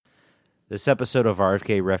This episode of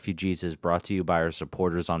RFK Refugees is brought to you by our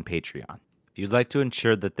supporters on Patreon. If you'd like to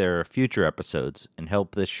ensure that there are future episodes and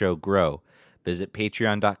help this show grow, visit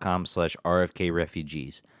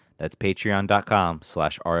patreon.com/rfkrefugees. That's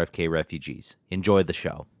patreon.com/rfkrefugees. Enjoy the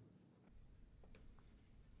show.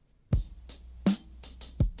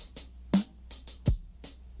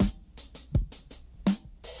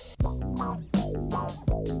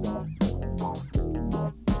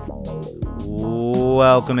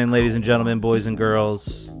 Welcome in, ladies and gentlemen, boys and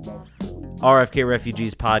girls. RFK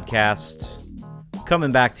Refugees podcast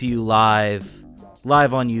coming back to you live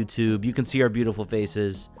on YouTube. You can see our beautiful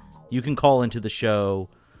faces. You can call into the show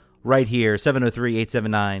right here,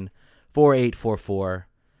 703-879-4844.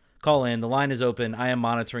 Call in. The line is open. I am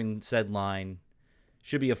monitoring said line.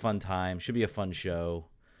 Should be a fun time. Should be a fun show.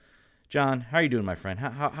 John, how are you doing, my friend?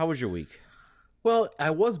 How was your week? Well, I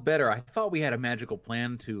was better. I thought we had a magical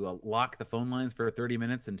plan to lock the phone lines for 30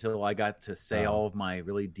 minutes until I got to say all of my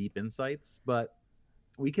really deep insights. But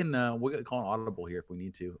we're going to call an audible here if we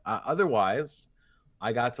need to. Otherwise,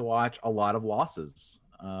 I got to watch a lot of losses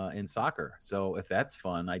in soccer. So if that's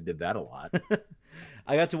fun, I did that a lot.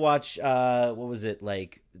 I got to watch, what was it,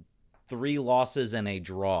 like 3 losses and a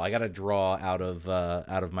draw. I got a draw out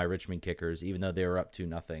of my Richmond Kickers, even though they were up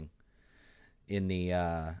 2-0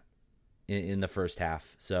 in the first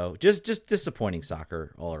half. So just disappointing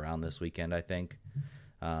soccer all around this weekend, I think.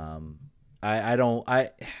 I don't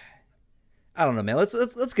know, man.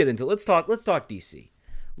 Let's get into it. Let's talk DC.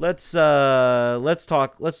 Let's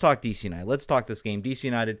talk DC United. Let's talk this game. DC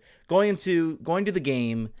United going to the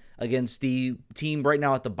game against the team right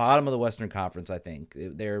now at the bottom of the Western Conference. I think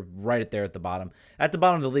they're right there at the bottom of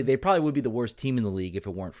the league. They probably would be the worst team in the league if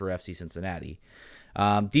it weren't for FC Cincinnati.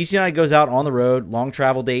 DC United goes out on the road, long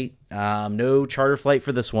travel date, no charter flight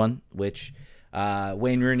for this one, which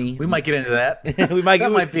Wayne Rooney. We might get into that.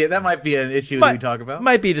 That might be an issue we talk about.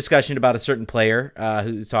 Might be a discussion about a certain player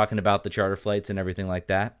who's talking about the charter flights and everything like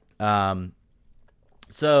that.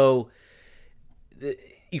 So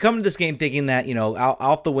you come to this game thinking that,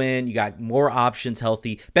 off the win, you got more options,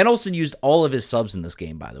 healthy. Ben Olsen used all of his subs in this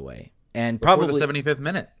game, by the way, and Before probably the 75th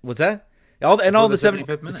minute. What's that? All the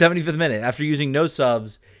 75th minute. After using no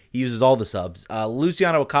subs, he uses all the subs.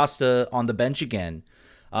 Luciano Acosta on the bench again,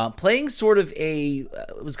 playing sort of it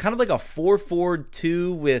was kind of like a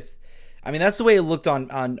 4-4-2 with, that's the way it looked on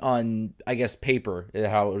I guess paper,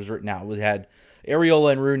 how it was written out. We had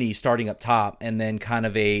Areola and Rooney starting up top, and then kind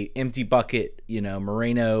of a empty bucket,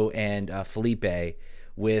 Moreno and Felipe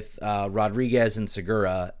with Rodriguez and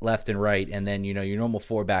Segura left and right, and then your normal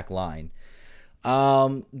 4-back line.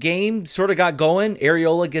 Game sort of got going.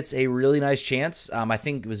 Areola gets a really nice chance. I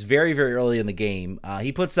think it was very, very early in the game.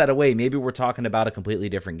 He puts that away. Maybe we're talking about a completely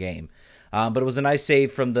different game. But it was a nice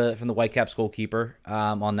save from the Whitecaps goalkeeper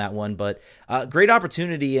on that one. But great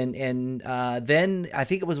opportunity. And then I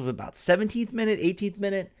think it was about 17th minute, 18th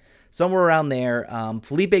minute, somewhere around there.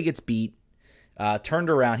 Felipe gets beat, turned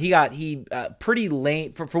around. He pretty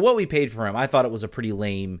lame for what we paid for him. I thought it was a pretty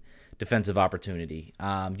lame defensive opportunity.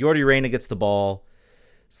 Jordi Reyna gets the ball,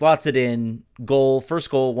 slots it in, goal, first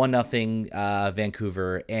goal, 1-0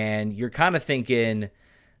 Vancouver, and you're kind of thinking,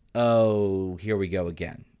 oh, here we go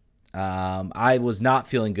again. I was not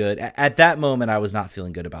feeling good. At that moment, I was not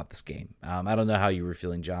feeling good about this game. I don't know how you were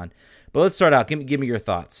feeling, John, but let's start out. Give me your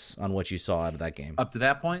thoughts on what you saw out of that game. Up to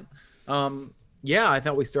that point, I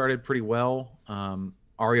thought we started pretty well.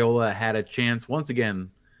 Areola had a chance once again.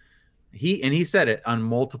 He said it on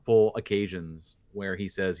multiple occasions where he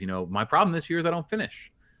says, my problem this year is I don't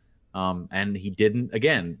finish. And he didn't.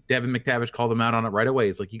 Again, Devin McTavish called him out on it right away.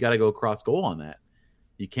 He's like, you got to go cross goal on that.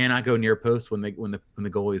 You cannot go near post when the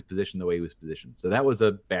goalie is positioned the way he was positioned. So that was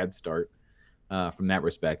a bad start from that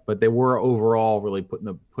respect. But they were overall really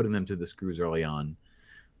putting them to the screws early on.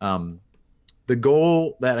 The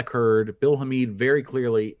goal that occurred, Bill Hamid very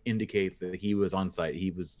clearly indicates that he was on site. He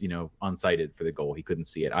was, unsighted for the goal. He couldn't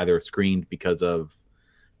see it, either screened because of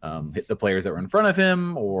hit the players that were in front of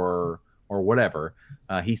him or whatever.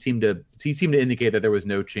 He seemed to indicate that there was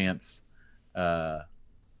no chance. That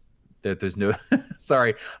there's no.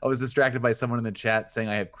 Sorry, I was distracted by someone in the chat saying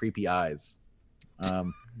I have creepy eyes. I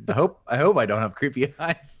hope I don't have creepy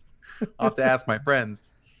eyes. I'll have to ask my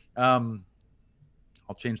friends. I'll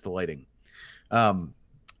change the lighting.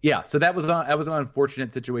 So that was an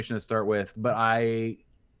unfortunate situation to start with, but I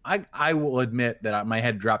will admit that my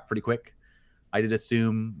head dropped pretty quick. I did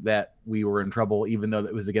assume that we were in trouble, even though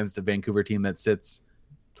it was against a Vancouver team that sits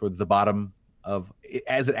towards the bottom of.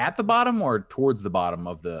 Is it at the bottom or towards the bottom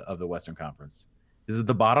of the Western Conference? Is it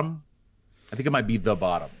the bottom? I think it might be the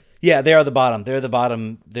bottom. Yeah, they are the bottom. They're the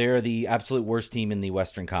bottom. They're the absolute worst team in the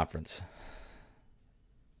Western Conference.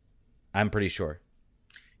 I'm pretty sure.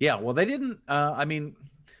 Yeah, well, they didn't.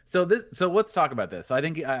 So let's talk about this. So I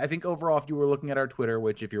think overall, if you were looking at our Twitter,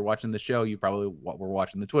 which if you're watching the show, you probably were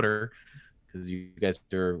watching the Twitter because you guys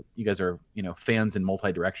are fans in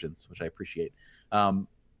multi directions, which I appreciate. I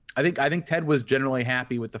think Ted was generally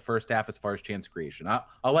happy with the first half as far as chance creation.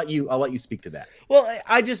 I'll let you speak to that. Well,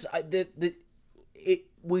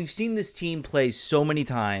 we've seen this team play so many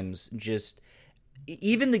times. Just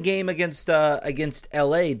even the game against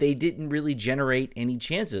LA, they didn't really generate any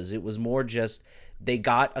chances. It was more just they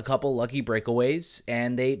got a couple lucky breakaways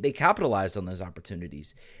and they capitalized on those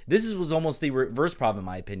opportunities. This was almost the reverse problem, in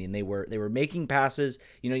my opinion. They were making passes.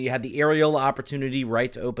 You had the Arriola opportunity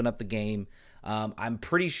right to open up the game. I'm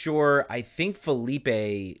pretty sure. I think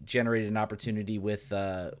Felipe generated an opportunity with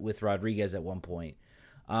Rodriguez at one point.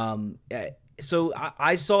 So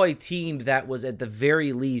I saw a team that was at the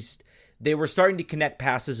very least, they were starting to connect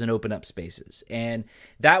passes and open up spaces. And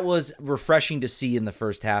that was refreshing to see in the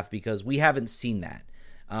first half because we haven't seen that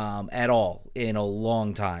at all in a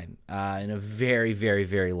long time, in a very, very,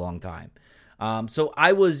 very long time. So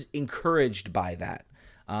I was encouraged by that.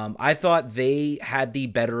 I thought they had the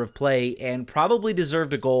better of play and probably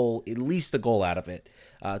deserved a goal, at least a goal out of it,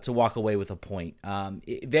 to walk away with a point.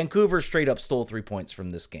 Vancouver straight up stole 3 points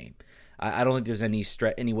from this game. I don't think there's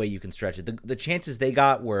any way you can stretch it. The chances they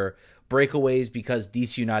got were breakaways because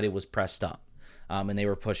DC United was pressed up and they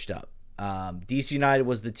were pushed up. DC United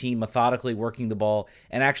was the team methodically working the ball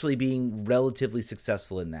and actually being relatively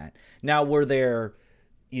successful in that. Now, were there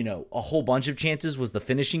a whole bunch of chances? Was the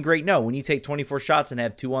finishing great? No. When you take 24 shots and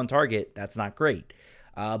have 2 on target, that's not great.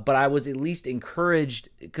 But I was at least encouraged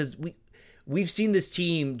because we've seen this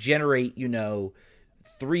team generate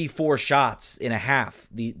 3-4 shots in a half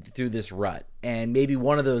through this rut, and maybe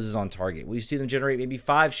one of those is on target. We've seen them generate maybe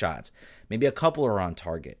 5 shots, maybe a couple are on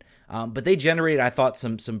target. But they generated, I thought,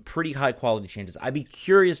 some pretty high quality chances. I'd be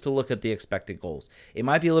curious to look at the expected goals. It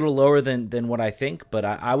might be a little lower than what I think, but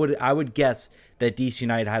I would guess that DC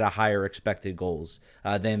United had a higher expected goals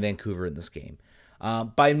than Vancouver in this game.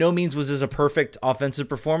 By no means was this a perfect offensive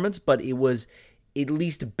performance, but it was at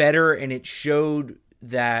least better, and it showed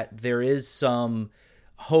that there is some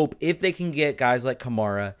hope if they can get guys like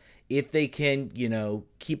Kamara, if they can,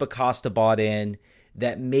 keep Acosta bought in,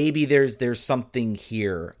 that maybe there's something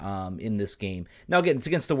here in this game. Now, again, it's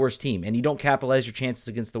against the worst team, and you don't capitalize your chances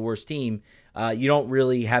against the worst team. You don't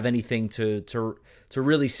really have anything to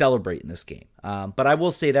really celebrate in this game. But I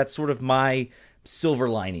will say that's sort of my silver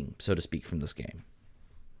lining, so to speak, from this game.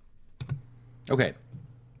 Okay,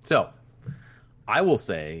 so I will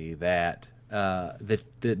say that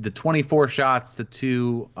the 24 shots to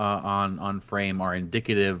 2 on frame are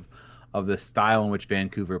indicative of the style in which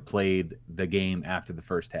Vancouver played the game after the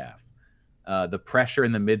first half. The pressure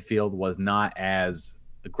in the midfield was not as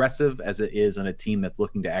aggressive as it is on a team that's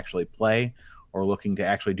looking to actually play or looking to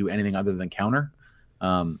actually do anything other than counter.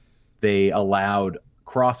 They allowed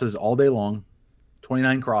crosses all day long,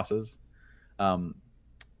 29 crosses.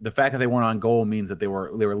 The fact that they weren't on goal means that they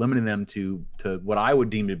were limiting them to what I would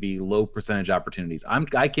deem to be low percentage opportunities.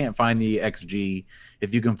 I can't find the XG.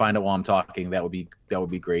 If you can find it while I'm talking, that would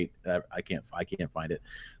be great. I can't find it.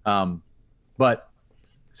 But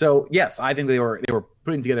so yes, I think they were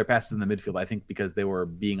putting together passes in the midfield. I think because they were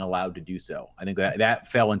being allowed to do so. I think that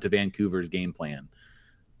fell into Vancouver's game plan.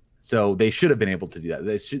 So they should have been able to do that.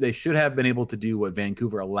 They should have been able to do what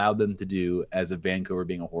Vancouver allowed them to do, as of Vancouver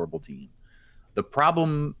being a horrible team. The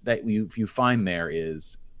problem that you find there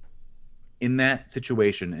is in that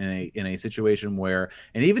situation, in a situation where,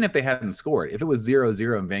 and even if they hadn't scored, if it was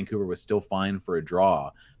 0-0 and Vancouver was still fine for a draw,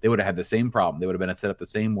 they would have had the same problem. They would have been set up the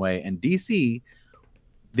same way. And DC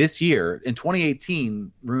this year, in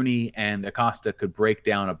 2018, Rooney and Acosta could break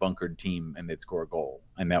down a bunkered team and they'd score a goal,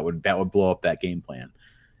 and that would blow up that game plan.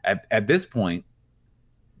 At this point,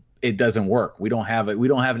 it doesn't work. We don't have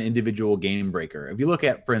an individual game breaker. If you look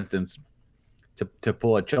at, for instance, to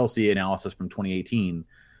pull a Chelsea analysis from 2018,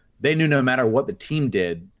 they knew no matter what the team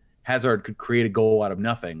did, Hazard could create a goal out of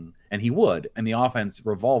nothing, and he would. And the offense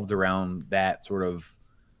revolved around that sort of,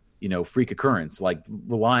 freak occurrence, like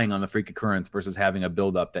relying on the freak occurrence versus having a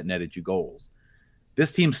build-up that netted you goals.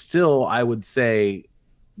 This team still, I would say,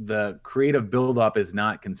 the creative build-up is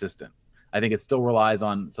not consistent. I think it still relies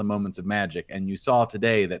on some moments of magic. And you saw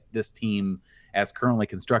today that this team, as currently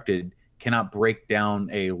constructed, cannot break down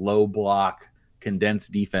a low block,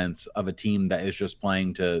 condensed defense of a team that is just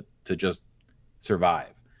playing to just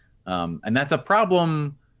survive. And that's a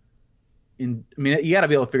problem. I mean, you got to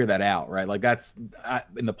be able to figure that out, right? Like that's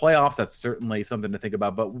in the playoffs. That's certainly something to think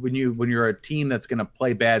about. But when you're a team that's going to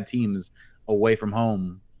play bad teams away from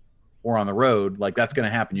home or on the road, like that's going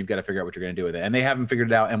to happen. You've got to figure out what you're going to do with it. And they haven't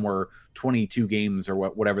figured it out. And we're 22 games or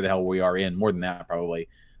whatever the hell we are in, more than that probably.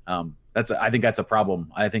 I think that's a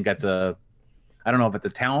problem. I think that's I don't know if it's a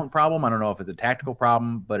talent problem. I don't know if it's a tactical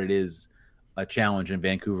problem, but it is a challenge, and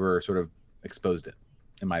Vancouver sort of exposed it,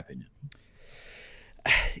 in my opinion.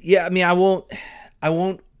 Yeah, I mean, I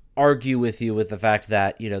won't argue with you with the fact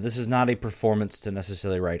that, this is not a performance to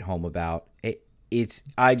necessarily write home about.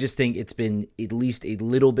 I just think it's been at least a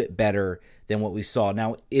little bit better than what we saw.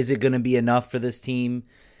 Now, is it going to be enough for this team,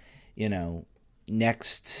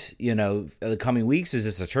 next, the coming weeks? Is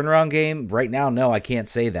this a turnaround game? Right now, no, I can't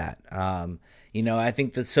say that. I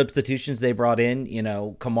think the substitutions they brought in,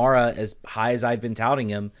 Kamara, as high as I've been touting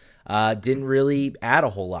him, didn't really add a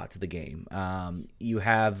whole lot to the game. You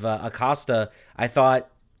have Acosta, I thought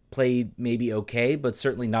played maybe okay, but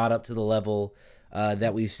certainly not up to the level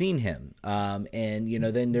that we've seen him.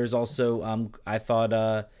 Then there's also, I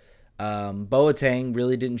thought Boateng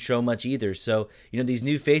really didn't show much either. So, these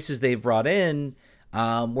new faces they've brought in,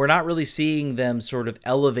 we're not really seeing them sort of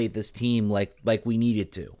elevate this team like we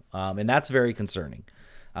needed to. And that's very concerning.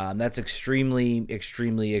 That's extremely,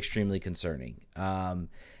 extremely, extremely concerning. I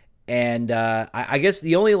guess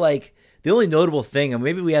the only notable thing, and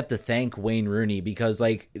maybe we have to thank Wayne Rooney, because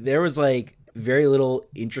there was very little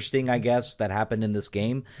interesting, I guess, that happened in this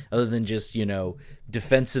game other than just,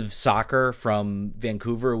 defensive soccer from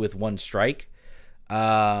Vancouver with one strike.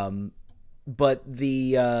 But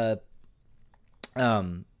the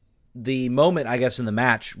moment, I guess, in the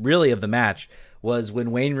match, really of the match, was when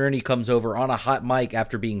Wayne Rooney comes over on a hot mic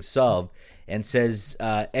after being subbed and says,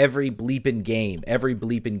 every bleeping game,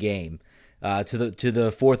 to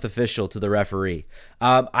the fourth official, to the referee.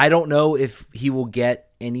 I don't know if he will get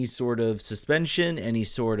any sort of suspension, any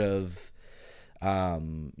sort of,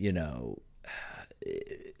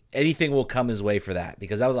 anything will come his way for that,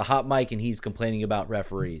 because that was a hot mic and he's complaining about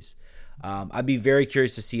referees. I'd be very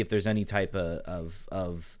curious to see if there's any type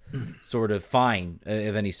of sort of fine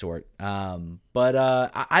of any sort. But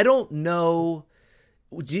I don't know.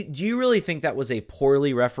 Do you really think that was a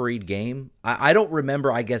poorly refereed game? I don't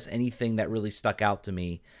remember, I guess, anything that really stuck out to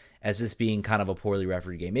me as this being kind of a poorly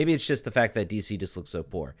refereed game. Maybe it's just the fact that DC just looks so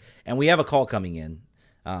poor. And we have a call coming in,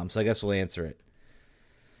 so I guess we'll answer it.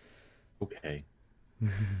 Okay.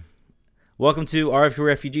 Welcome to RFK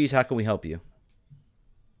Refugees. How can we help you?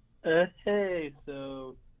 Hey,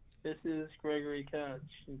 so this is Gregory Koch.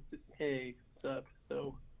 Hey, what's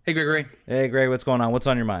up? Hey, Gregory. Hey, Greg, what's going on? What's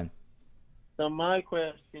on your mind? So my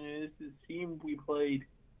question is, it seemed we played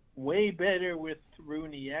way better with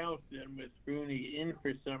Rooney out than with Rooney in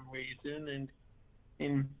for some reason.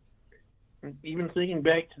 And even thinking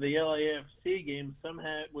back to the LAFC game,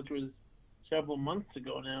 somehow, which was several months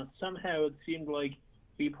ago now, somehow it seemed like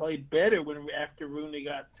we played better after Rooney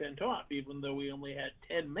got sent off, even though we only had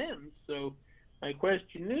 10 men. So my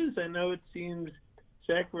question is, I know it seems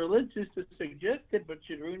sacrilegious to suggest it, but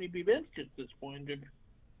should Rooney be benched at this point?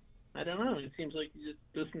 I don't know. It seems like it just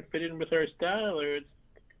doesn't fit in with our style, or it's,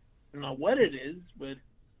 I don't know what it is, but it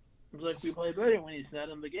seems like we play better when he's not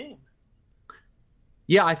in the game.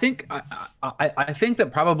 Yeah, I think that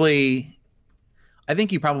probably. I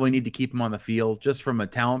think you probably need to keep him on the field just from a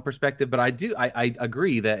talent perspective. But I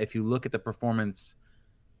agree that if you look at the performance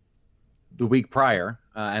the week prior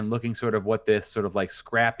and looking sort of what this sort of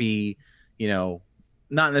scrappy, not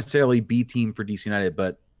necessarily B team for DC United,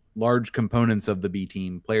 but large components of the B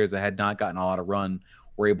team, players that had not gotten a lot of run,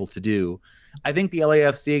 were able to do. I think the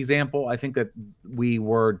LAFC example, I think that we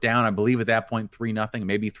were down, I believe at that point, 3-0,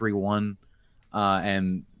 maybe 3-1.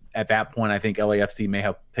 And at that point, I think LAFC may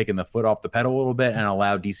have taken the foot off the pedal a little bit and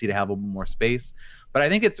allowed DC to have a little more space. But I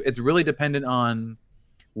think it's really dependent on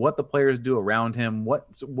what the players do around him,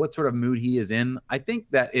 what sort of mood he is in. I think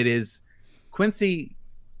that it is Quincy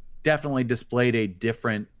definitely displayed a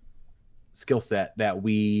different skill set that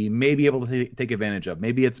we may be able to take advantage of.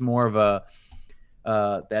 Maybe it's more of a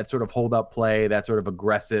that sort of hold up play, that sort of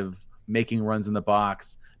aggressive making runs in the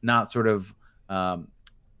box, not sort of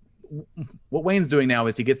what Wayne's doing now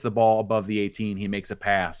is he gets the ball above the 18, he makes a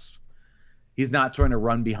pass. He's not trying to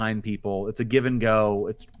run behind people. It's a give and go.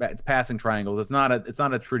 It's passing triangles. It's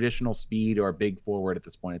not a traditional speed or a big forward at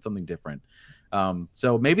this point. It's something different.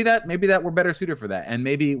 So maybe that we're better suited for that. And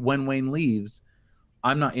maybe when Wayne leaves,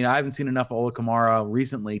 I haven't seen enough of Ola Kamara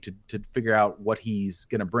recently to figure out what he's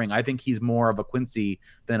going to bring. I think he's more of a Quincy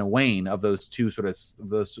than a Wayne of those two sort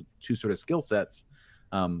of skill sets.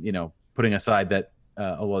 Putting aside that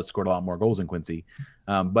although scored a lot more goals than Quincy.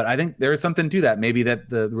 But I think there is something to that. Maybe that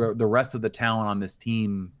the rest of the talent on this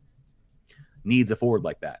team needs a forward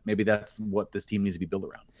like that. Maybe that's what this team needs to be built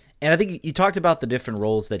around. And I think you talked about the different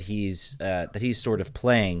roles that he's sort of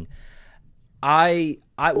playing. I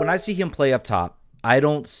when I see him play up top, I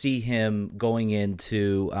don't see him going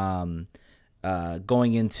into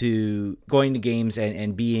going to games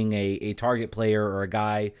and being a target player or a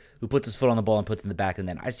guy who puts his foot on the ball and puts in the back of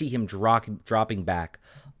the net. I see him dropping back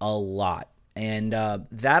a lot, and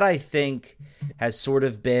that I think has sort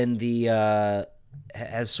of been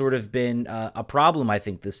a problem, I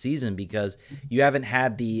think, this season, because you haven't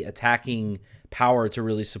had the attacking power to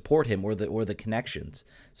really support him or the connections.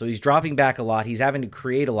 So he's dropping back a lot. He's having to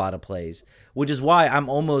create a lot of plays, which is why I'm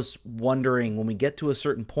almost wondering, when we get to a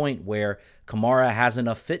certain point where Kamara has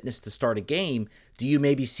enough fitness to start a game, do you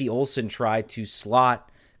maybe see Olsen try to slot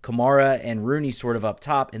Kamara and Rooney sort of up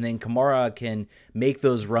top, and then Kamara can make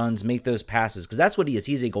those runs, make those passes, because that's what he is.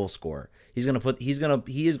 He's a goal scorer. He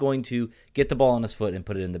is going to get the ball on his foot and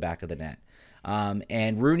put it in the back of the net.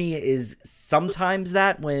 And Rooney is sometimes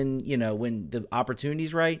that when the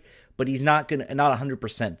opportunity's right, but he's not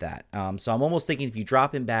 100% that. So I'm almost thinking if you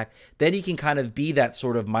drop him back, then he can kind of be that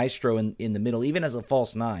sort of maestro in the middle, even as a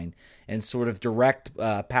false nine, and sort of direct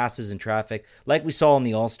passes in traffic, like we saw in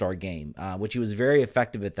the All-Star game, which he was very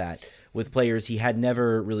effective at that with players he had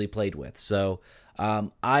never really played with. So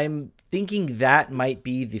I'm thinking that might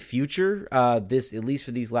be the future, at least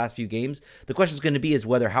for these last few games. The question is going to be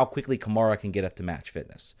whether how quickly Kamara can get up to match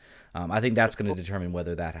fitness. I think that's going to determine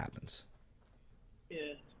whether that happens. Yeah,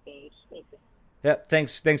 I suppose. Okay. Yep.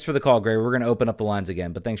 Thanks for the call, Gray. We're going to open up the lines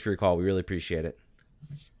again, but thanks for your call. We really appreciate it.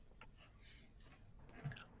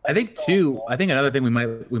 I think another thing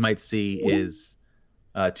we might see is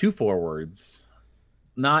two forwards,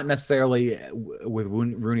 not necessarily with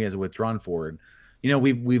Rooney as a withdrawn forward.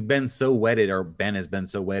 We've been so wedded, or Ben has been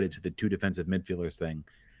so wedded to the two defensive midfielders thing.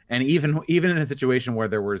 And even in a situation where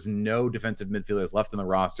there was no defensive midfielders left on the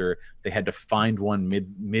roster, they had to find one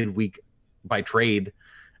midweek by trade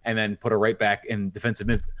and then put a right back in defensive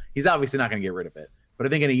mid. He's obviously not going to get rid of it. But I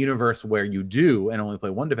think in a universe where you do and only play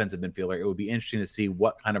one defensive midfielder, it would be interesting to see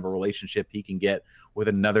what kind of a relationship he can get with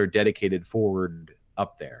another dedicated forward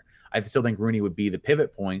up there. I still think Rooney would be the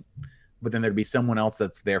pivot point, but then there'd be someone else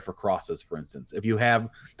that's there for crosses, for instance. If you have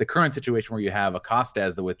the current situation where you have Acosta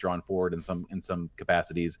as the withdrawn forward in some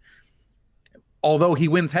capacities, although he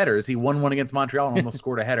wins headers, he won one against Montreal and almost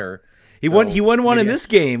scored a header. He won one in this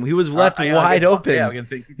game. He was left wide open. Yeah,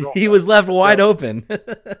 he was left wide open.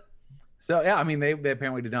 So yeah, I mean they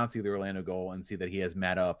apparently did not see the Orlando goal and see that he has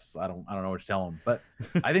mad ups. I don't know what to tell him, but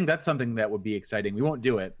I think that's something that would be exciting. We won't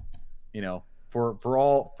do it, for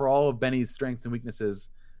all of Benny's strengths and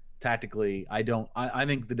weaknesses. Tactically, I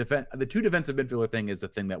think the two defensive midfielder thing is the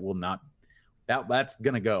thing that will not. That's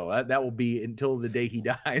gonna go. That will be until the day he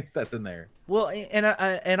dies. That's in there. Well, and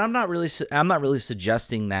I'm not really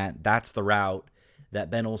suggesting that that's the route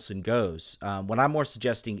that Ben Olsen goes. What I'm more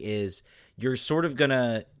suggesting is you're sort of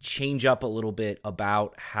gonna change up a little bit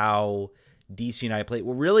about how DC United play.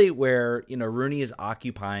 Well, really, where Rooney is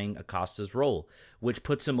occupying Acosta's role, which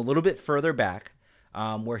puts him a little bit further back,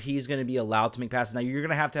 where he's going to be allowed to make passes. Now you're going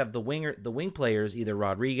to have the wing players, either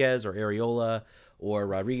Rodriguez or Areola, or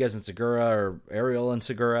Rodriguez and Segura, or Areola and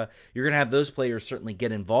Segura. You're going to have those players certainly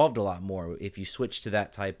get involved a lot more if you switch to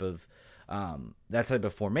that type of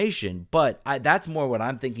formation. But that's more what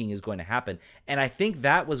I'm thinking is going to happen. And I think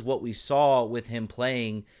that was what we saw with him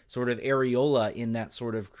playing sort of Areola in that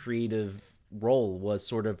sort of creative role, was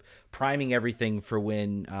sort of priming everything for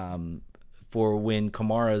when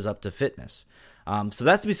Kamara is up to fitness. So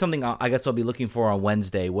that's be something I guess I'll be looking for on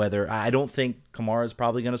Wednesday. Whether I don't think Kamara is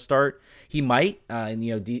probably going to start, he might, and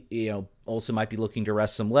Olsen might be looking to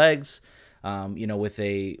rest some legs, with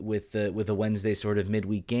a Wednesday sort of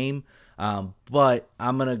midweek game. But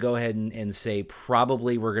I'm going to go ahead and say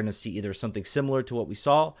probably we're going to see either something similar to what we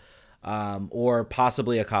saw, or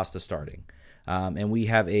possibly Acosta starting. And we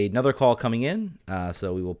have another call coming in,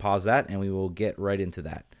 so we will pause that and we will get right into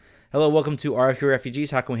that. Hello, welcome to RFK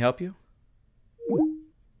Refugees. How can we help you?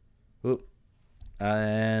 Oop.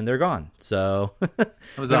 And they're gone. So it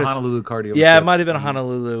was a Honolulu car dealership. Yeah, it might have been a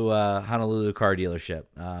Honolulu car dealership,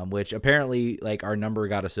 which apparently our number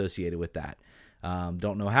got associated with that.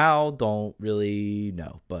 Don't know how. Don't really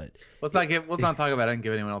know. But let's not talk about it and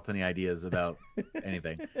give anyone else any ideas about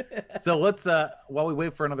anything. So let's while we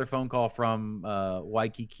wait for another phone call from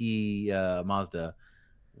Waikiki Mazda.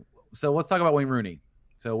 So let's talk about Wayne Rooney.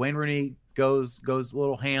 So Wayne Rooney goes a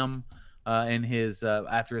little ham in his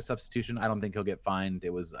after his substitution. I don't think he'll get fined.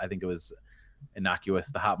 I think it was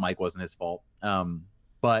innocuous. The hot mic wasn't his fault.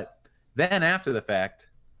 But then after the fact,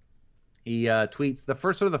 he tweets the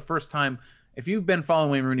first time. If you've been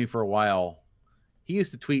following Wayne Rooney for a while, he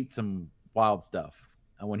used to tweet some wild stuff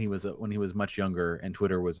when he was much younger, and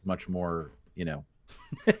Twitter was much more, I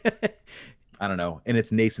don't know, in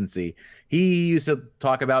its nascency. He used to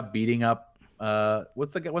talk about beating up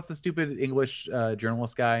what's the stupid English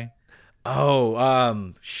journalist guy?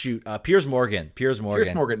 Oh, shoot. Piers Morgan. Piers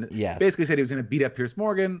Morgan. Yes. Basically said he was going to beat up Piers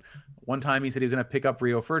Morgan. One time he said he was going to pick up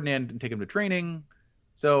Rio Ferdinand and take him to training.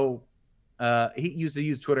 So he used to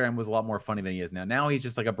use Twitter and was a lot more funny than he is now. Now he's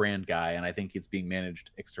just like a brand guy, and I think it's being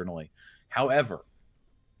managed externally. However,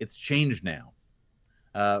 it's changed now.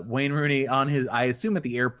 Wayne Rooney I assume at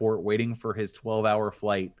the airport, waiting for his 12-hour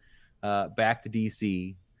flight back to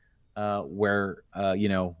DC, where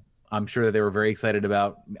I'm sure that they were very excited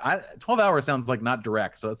about. 12 hours sounds like not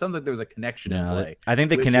direct, so it sounds like there was a connection in play. I think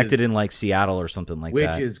they connected in like Seattle or something like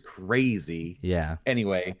that. Which is crazy. Yeah.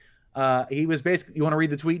 Anyway, he was basically. You want to read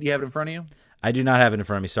the tweet? Do you have it in front of you? I do not have it in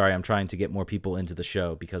front of me. Sorry, I'm trying to get more people into the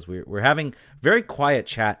show because we're having very quiet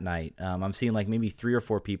chat night. I'm seeing like maybe 3 or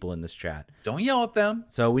 4 people in this chat. Don't yell at them.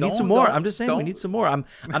 So we need some more. I'm just saying we need some more. I'm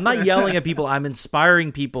not yelling at people. I'm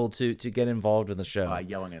inspiring people to get involved in the show. By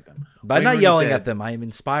yelling at them. By not yelling at them, I am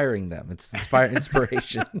inspiring them. It's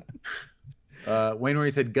inspiration. Wayne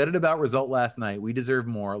Rooney said, gutted about result last night. We deserve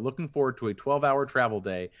more. Looking forward to a 12-hour travel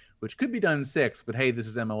day, which could be done in 6, but hey, this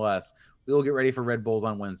is MLS. We will get ready for Red Bulls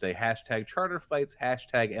on Wednesday. # charter flights, #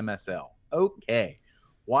 MSL. Okay.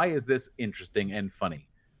 Why is this interesting and funny?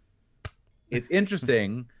 It's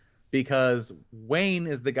interesting because Wayne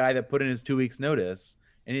is the guy that put in his 2 weeks notice,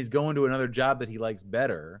 and he's going to another job that he likes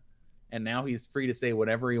better. And now he's free to say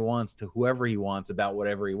whatever he wants to whoever he wants about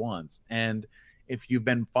whatever he wants. And if you've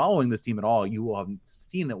been following this team at all, you will have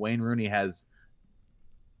seen that Wayne Rooney has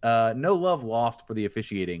no love lost for the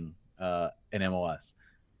officiating in MLS.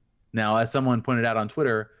 Now, as someone pointed out on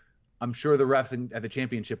Twitter, I'm sure the refs at the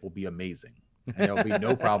championship will be amazing. And there'll be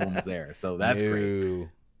no problems there. So that's great.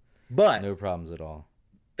 But no problems at all.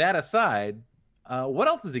 That aside, what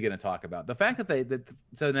else is he going to talk about? The fact that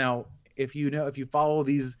so now if you follow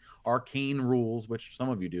these arcane rules, which some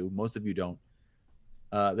of you do, most of you don't,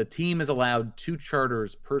 the team is allowed 2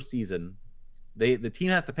 charters per season. The team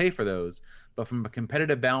has to pay for those, but from a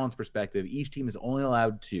competitive balance perspective, each team is only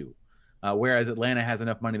allowed 2. Whereas Atlanta has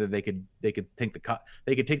enough money that they could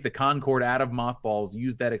take the Concorde out of mothballs,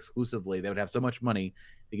 use that exclusively. They would have so much money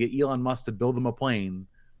to get Elon Musk to build them a plane,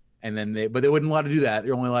 and then but they wouldn't allow to do that.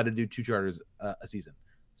 They're only allowed to do 2 charters a season.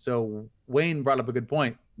 So Wayne brought up a good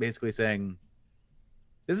point, basically saying,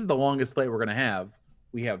 "This is the longest flight we're going to have.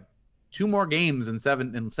 We have 2 more games in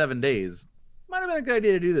 7 days. Might have been a good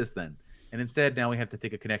idea to do this then." And instead, now we have to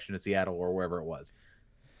take a connection to Seattle or wherever it was.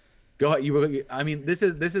 Go ahead. I mean,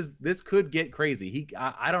 this could get crazy.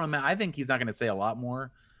 I don't know. I think he's not going to say a lot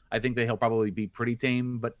more. I think that he'll probably be pretty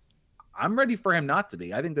tame, but I'm ready for him not to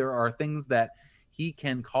be. I think there are things that he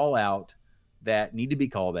can call out that need to be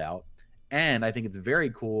called out, and I think it's very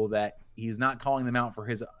cool that he's not calling them out for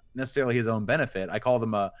necessarily his own benefit. I call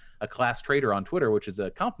them a class traitor on Twitter, which is a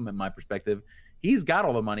compliment in my perspective. He's got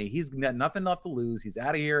all the money. He's got nothing left to lose. He's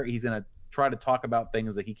out of here. He's going to try to talk about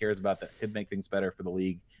things that he cares about that could make things better for the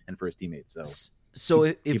league and for his teammates.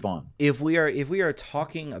 So if we are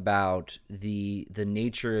talking about the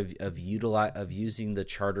nature of using the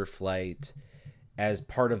charter flight as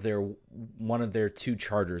part of one of their 2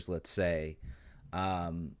 charters, let's say,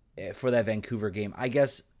 for that Vancouver game, I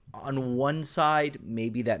guess on one side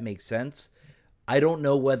maybe that makes sense. I don't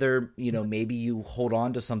know whether maybe you hold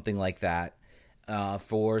on to something like that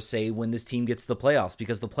for, say, when this team gets to the playoffs,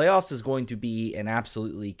 because the playoffs is going to be an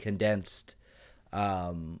absolutely condensed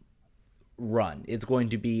run. It's going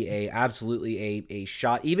to be a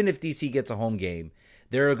shot. Even if DC gets a home game,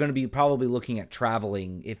 they're going to be probably looking at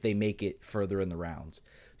traveling if they make it further in the rounds.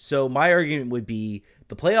 So my argument would be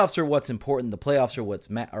the playoffs are what's important. The playoffs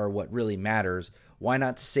are what really matters. Why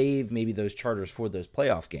not save maybe those charters for those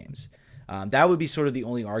playoff games? That would be sort of the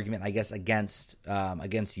only argument, I guess, against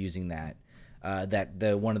using that.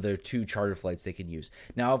 One of the 2 charter flights they can use.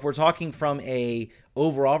 Now, if we're talking from a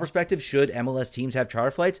overall perspective, should MLS teams have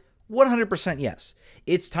charter flights? 100% yes.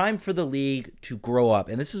 It's time for the league to grow up,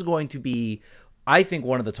 and this is going to be, I think,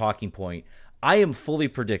 one of the talking point. I am fully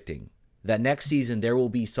predicting that next season there will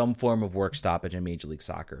be some form of work stoppage in Major League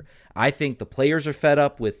Soccer. I think the players are fed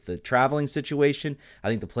up with the traveling situation. I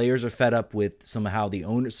think the players are fed up with somehow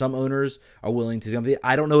some owners are willing to.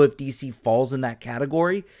 I don't know if DC falls in that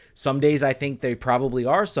category. Some days I think they probably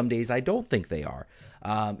are. Some days I don't think they are.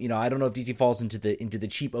 I don't know if DC falls into the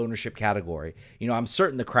cheap ownership category. I'm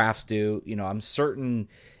certain the Crafts do. I'm certain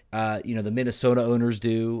the Minnesota owners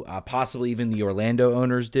do, possibly even the Orlando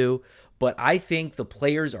owners do. But I think the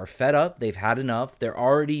players are fed up. They've had enough. They're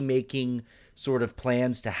already making sort of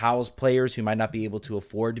plans to house players who might not be able to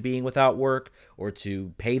afford being without work or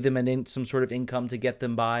to pay them some sort of income to get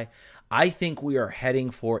them by. I think we are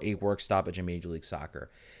heading for a work stoppage in Major League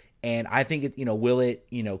Soccer. And I think will it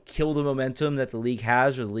kill the momentum that the league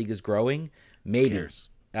has or the league is growing? Maybe.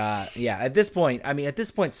 At this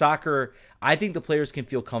point, soccer, I think the players can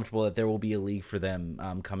feel comfortable that there will be a league for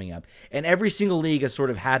them coming up. And every single league has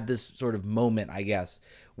sort of had this sort of moment, I guess,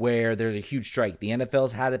 where there's a huge strike. The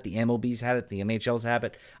NFL's had it, the MLB's had it, the NHL's had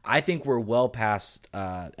it. I think we're well past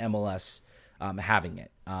MLS having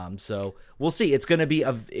it. So we'll see. It's going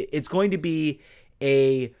to be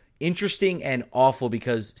a interesting and awful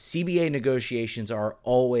because CBA negotiations are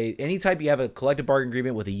always, anytime you have a collective bargaining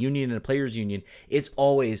agreement with a union and a players union, it's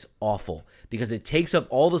always awful because it takes up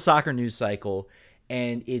all the soccer news cycle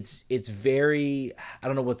and it's very, I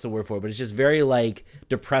don't know what's the word for it, but it's just very like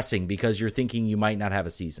depressing because you're thinking you might not have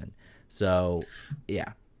a season. So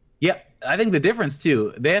yeah. Yeah. I think the difference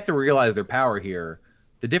too, they have to realize their power here.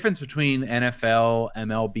 The difference between NFL,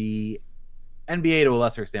 MLB, NBA to a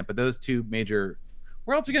lesser extent, but those two major,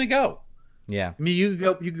 where else are you going to go? Yeah. I mean, you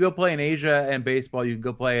could go play in Asia and baseball. You could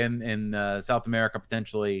go play in South America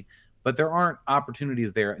potentially, but there aren't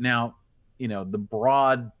opportunities there. Now, the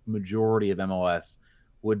broad majority of MLS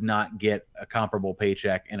would not get a comparable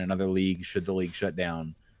paycheck in another league should the league shut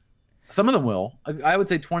down. Some of them will. I would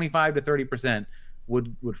say 25 to 30%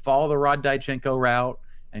 would follow the Rod Dychenko route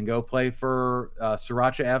and go play for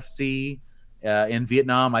Sriracha FC in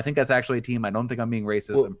Vietnam. I think that's actually a team. I don't think I'm being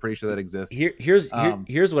racist. Well, I'm pretty sure that exists. Here's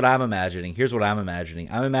what I'm imagining.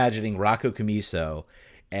 I'm imagining Rocco Camiso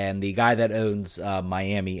and the guy that owns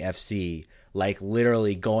Miami FC, like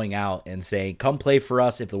literally going out and saying, come play for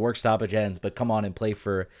us if the work stoppage ends, but come on and play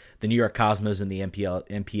for the New York Cosmos in the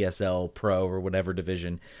MPSL Pro or whatever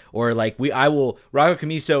division. Or like Rocco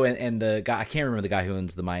Camiso and the guy, I can't remember the guy who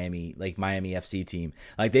owns the Miami FC team.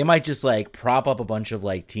 Like they might just like prop up a bunch of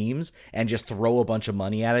like teams and just throw a bunch of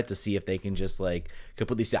money at it to see if they can just like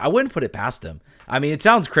completely say, I wouldn't put it past them. I mean, it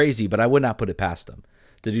sounds crazy, but I would not put it past them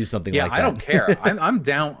to do something like that. I don't care. I'm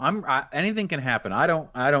down. Anything can happen. I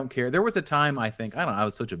don't care. There was a time I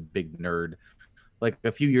was such a big nerd. Like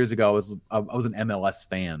a few years ago, I was an MLS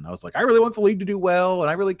fan. I was like, I really want the league to do well, and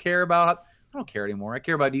I really care about. I don't care anymore. I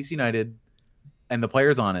care about DC United and the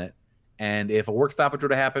players on it. And if a work stoppage were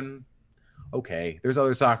to happen, okay, there's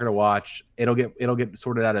other soccer to watch. It'll get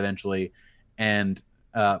sorted out eventually, and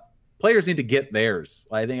players need to get theirs.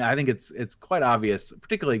 I think it's quite obvious.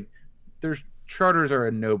 Particularly, there's charters are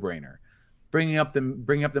a no-brainer. Bringing up the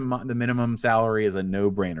minimum salary is a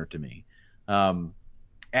no-brainer to me.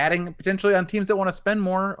 Adding potentially on teams that want to spend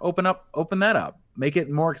more, open that up, make it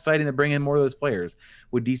more exciting to bring in more of those players.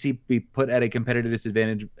 Would DC be put at a competitive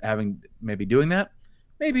disadvantage having maybe doing that?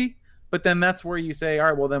 Maybe, but then that's where you say, all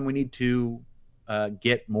right, well then we need to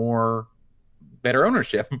get better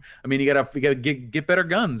ownership. I mean, you gotta get better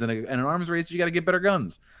guns, and an arms race you got to get better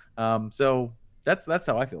guns. So that's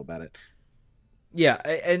how I feel about it. Yeah,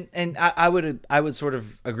 and I would sort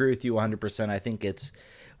of agree with you 100%. I think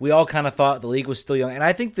we all kind of thought the league was still young, and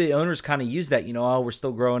I think the owners kind of use that, we're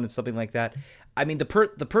still growing and something like that. I mean, the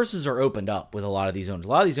purses are opened up with a lot of these owners. A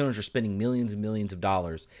lot of these owners are spending millions and millions of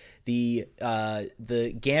dollars. The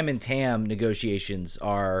GAM and TAM negotiations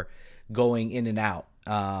are going in and out,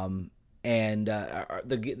 and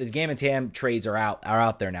the GAM and TAM trades are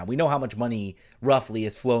out there now. We know how much money roughly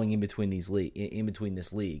is flowing in between this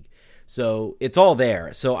league. So it's all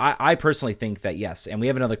there. So I personally think that yes, and we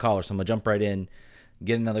have another caller, so I'm gonna jump right in,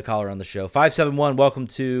 get another caller on the show. 571, welcome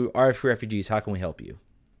to RF Refugees. How can we help you?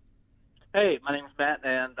 Hey, my name's Matt,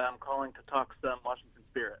 and I'm calling to talk some Washington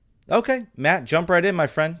Spirit. Okay, Matt, jump right in, my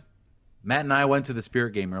friend. Matt and I went to the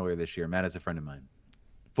Spirit game earlier this year. Matt is a friend of mine.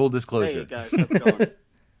 Full disclosure. Hey guys, how's it going?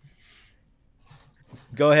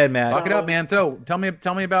 Go ahead, Matt. Talk it up, man. So tell me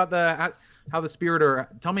about how the Spirit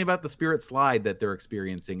tell me about the Spirit slide that they're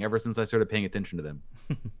experiencing ever since I started paying attention to them.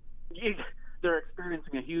 They're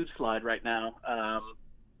experiencing a huge slide right now.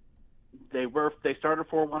 They started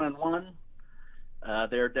 4-1-1.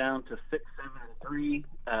 They're down to 6-7-3.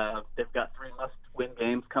 They've got 3 must-win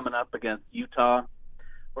games coming up against Utah,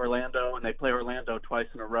 Orlando, and they play Orlando twice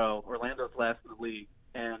in a row. Orlando's last in the league,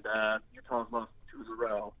 and Utah's lost 2 in a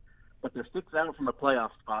row. But they're 6 out from a playoff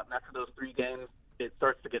spot, and after those 3 games, it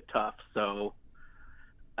starts to get tough. So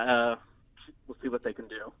we'll see what they can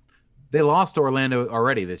do. They lost to Orlando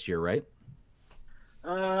already this year, right?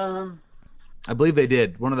 I believe they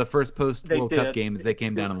did. One of the first post-World Cup games, they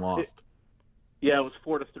came down and lost. Yeah, it was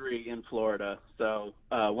 4-3 in Florida. So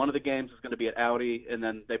one of the games is going to be at Audi, and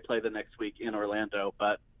then they play the next week in Orlando.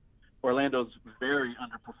 But Orlando's very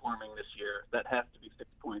underperforming this year. That has to be 6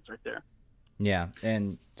 points right there. Yeah,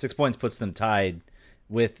 and 6 points puts them tied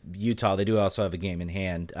with Utah. They do also have a game in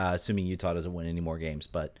hand, assuming Utah doesn't win any more games.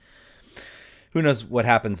 But who knows what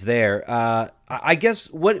happens there? I guess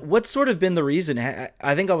what's sort of been the reason? I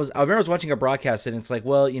remember I was watching a broadcast and it's like,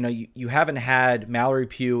 well, you haven't had Mallory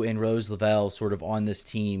Pugh and Rose Lavelle sort of on this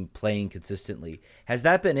team playing consistently. Has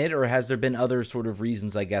that been it, or has there been other sort of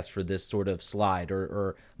reasons, I guess, for this sort of slide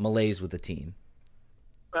or malaise with the team?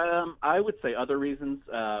 I would say other reasons.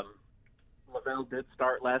 Lavelle did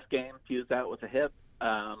start last game. Pugh's out with a hip.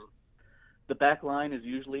 The back line is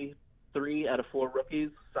usually 3 out of 4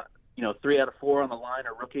 rookies. 3 out of 4 on the line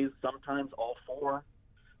are rookies, sometimes all 4.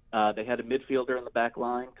 They had a midfielder in the back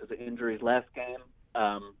line because of injuries last game.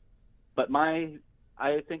 But I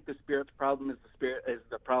think the Spirit's problem is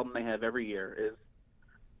the problem they have every year is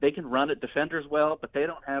they can run at defenders well, but they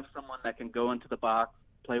don't have someone that can go into the box,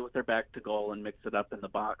 play with their back to goal, and mix it up in the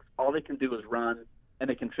box. All they can do is run, and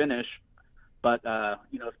they can finish. But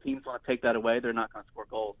if teams want to take that away, they're not going to score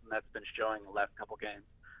goals, and that's been showing the last couple games.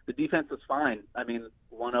 The defense is fine. I mean,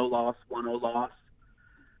 1-0 loss, 1-0 loss.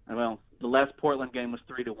 And well, the last Portland game was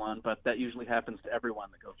 3-1, but that usually happens to everyone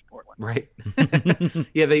that goes to Portland. Right.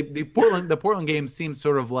 Yeah, the Portland game seems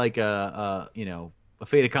sort of like a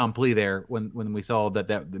fait accompli there when we saw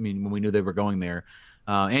that. When we knew they were going there.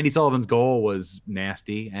 Andy Sullivan's goal was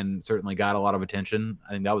nasty and certainly got a lot of attention.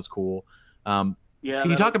 I think that was cool. Can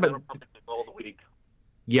you talk about the goal of the week?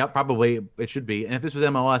 Yeah, probably it should be. And if this was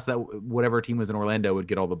MLS, that whatever team was in Orlando would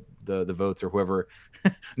get all the votes, or whoever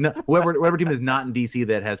whoever team is not in DC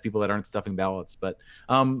that has people that aren't stuffing ballots. But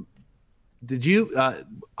did you?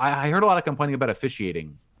 I heard a lot of complaining about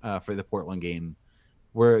officiating for the Portland game.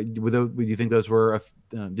 Do you think those were?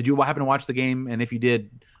 Did you happen to watch the game? And if you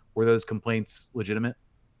did, were those complaints legitimate?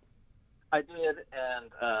 I did,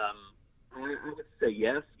 and I would say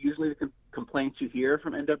yes. Usually the complaints you hear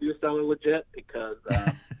from NWSL are legit because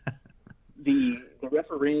the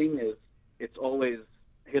refereeing it's always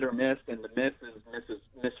hit or miss, and the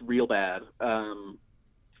miss real bad. I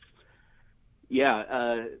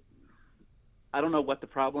don't know what the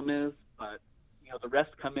problem is, but the refs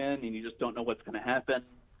come in and you just don't know what's going to happen.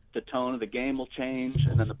 The tone of the game will change,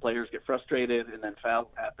 and then the players get frustrated, and then fouls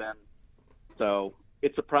happen. So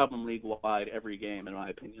it's a problem league-wide every game, in my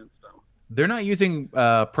opinion. So they're not using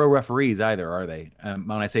pro referees either, are they?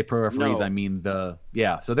 When I say pro referees, No. I mean So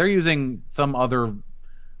they're using some other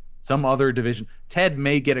division. Ted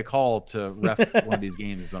may get a call to ref one of these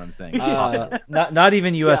games. Is what I'm saying. It's possible. Not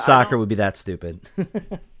even U.S. Yeah, soccer would be that stupid.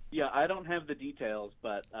 Yeah, I don't have the details,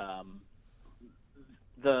 but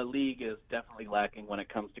the league is definitely lacking when it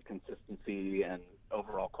comes to consistency and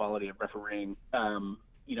overall quality of refereeing.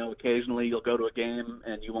 Occasionally you'll go to a game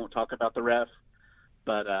and you won't talk about the ref,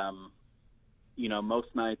 but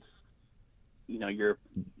most nights, you got your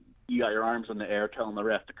arms in the air telling the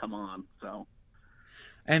ref to come on. So,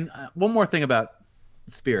 and one more thing about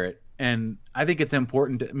Spirit, and I think it's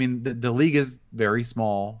important. The league is very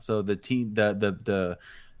small, so the team, the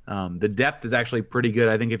depth is actually pretty good.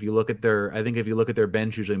 I think if you look at their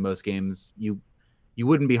bench, usually most games, you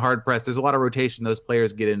wouldn't be hard pressed. There's a lot of rotation. Those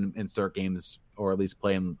players get in and start games, or at least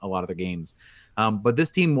play in a lot of the games. But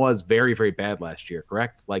this team was very, very bad last year,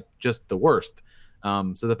 correct? Like just the worst.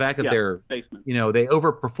 So the fact that they're, basement. they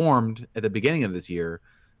overperformed at the beginning of this year,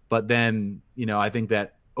 but then, I think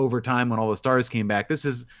that over time when all the stars came back, this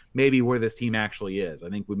is maybe where this team actually is. I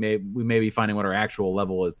think we may be finding what our actual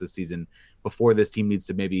level is this season before this team needs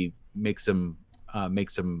to maybe make some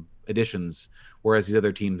additions, whereas these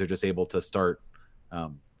other teams are just able to start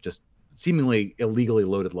just seemingly illegally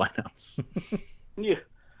loaded lineups.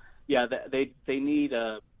 Yeah, they need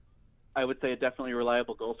I would say a definitely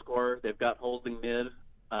reliable goal scorer. They've got holding mid.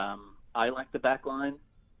 I like the back line.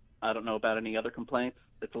 I don't know about any other complaints.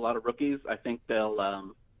 It's a lot of rookies. I think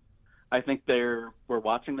we're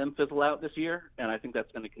watching them fizzle out this year, and I think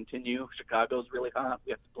that's going to continue. Chicago's really hot.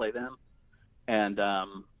 We have to play them. And,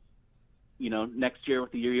 next year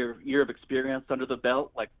with the year of experience under the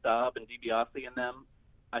belt, like Staub and DiBiase and them,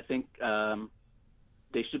 I think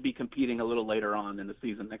they should be competing a little later on in the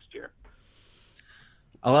season next year.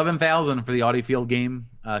 11,000 for the Audi Field game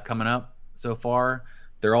coming up so far.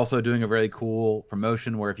 They're also doing a very cool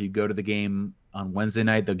promotion where if you go to the game on Wednesday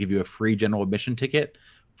night, they'll give you a free general admission ticket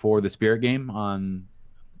for the Spirit game on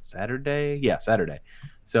Saturday. Yeah, Saturday.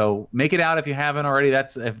 So make it out if you haven't already.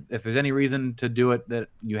 That's if there's any reason to do it that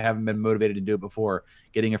you haven't been motivated to do it before,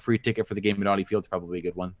 getting a free ticket for the game at Audi Field is probably a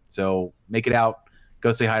good one. So make it out.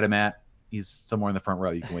 Go say hi to Matt. he's somewhere in the front row.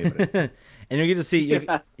 You can wave at him. And you'll get to see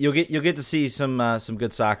you'll get to see some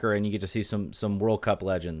good soccer, and you get to see some World Cup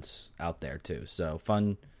legends out there too. So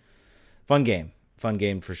fun game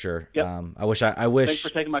for sure. Yep. I wish. Thanks for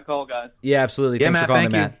taking my call, guys. Yeah, absolutely. Yeah, Thanks Matt, for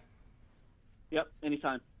calling, thank you. Matt. Yep,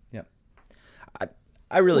 anytime. Yep.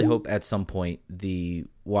 I really hope at some point the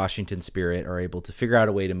Washington Spirit are able to figure out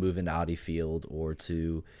a way to move into Audi Field or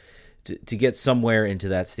to get somewhere into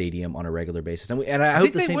that stadium on a regular basis. And I hope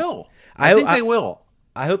think the same. They will. I think they will.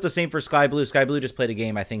 I hope the same for Sky Blue. Sky Blue just played a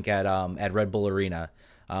game, I think, at Red Bull Arena,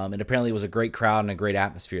 and apparently it was a great crowd and a great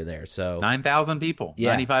atmosphere there. So 9,000 people,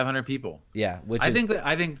 Yeah. 9,500 people. yeah, I think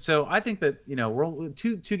that we're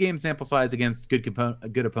two game sample size against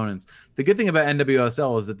good opponents. The good thing about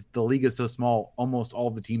NWSL is that the league is so small; almost all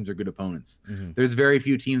of the teams are good opponents. Mm-hmm. There's very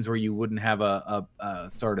few teams where you wouldn't have a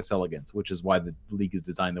star to sell against, which is why the league is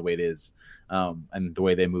designed the way it is, and the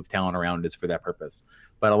way they move talent around is for that purpose.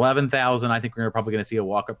 But 11,000, I think we're probably going to see a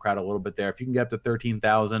walk-up crowd a little bit there. If you can get up to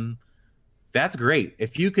 13,000. That's great.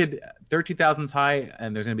 If you could, 13,000 is high,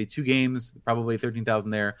 and there's going to be 2 games, probably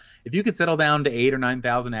 13,000 there. If you could settle down to 8,000 or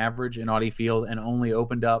 9,000 average in Audi Field and only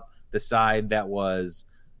opened up the side that was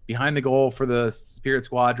behind the goal for the Spirit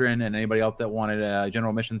Squadron and anybody else that wanted a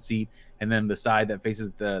general mission seat, and then the side that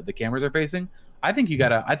faces the cameras are facing, I think you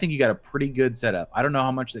got a pretty good setup. I don't know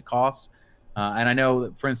how much it costs, and I know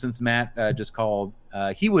that, for instance, Matt just called.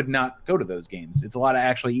 He would not go to those games. It's a lot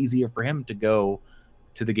actually easier for him to go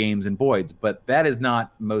to the games in Boyd's, but that is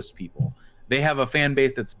not most people. They have a fan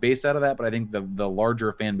base that's based out of that, but I think the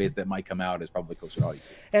larger fan base that might come out is probably closer to Audi.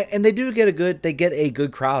 And they do get a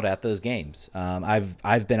good crowd at those games.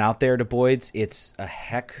 I've been out there to Boyd's. It's a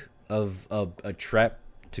heck of a trip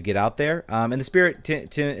to get out there. And the Spirit,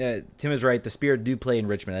 Tim is right. The Spirit do play in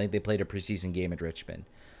Richmond. I think they played a preseason game at Richmond,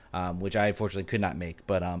 which I unfortunately could not make.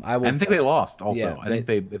 But I think they lost. Also, yeah, I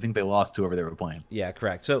think they lost to whoever they were playing. Yeah,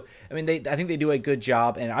 correct. So I mean, I think they do a good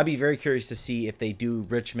job, and I'd be very curious to see if they do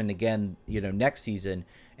Richmond again, next season,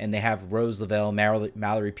 and they have Rose Lavelle,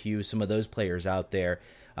 Mallory Pugh, some of those players out there.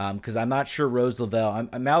 Because I'm not sure Rose Lavelle.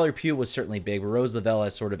 Mallory Pugh was certainly big, but Rose Lavelle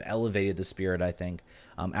has sort of elevated the Spirit, I think,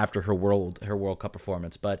 after her World Cup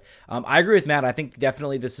performance. But I agree with Matt. I think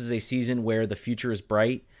definitely this is a season where the future is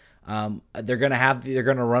bright. They're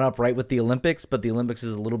gonna run up right with the Olympics, but the Olympics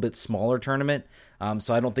is a little bit smaller tournament.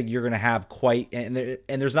 So I don't think you're gonna have quite, and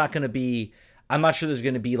there's not gonna be. I'm not sure there's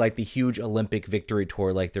going to be like the huge Olympic victory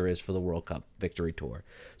tour like there is for the World Cup victory tour.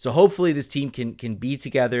 So hopefully this team can be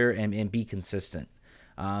together and be consistent.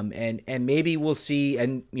 And maybe we'll see,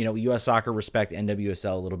 and U.S. Soccer respect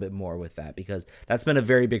NWSL a little bit more with that, because that's been a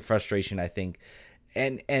very big frustration, I think.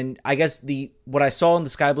 And I guess what I saw in the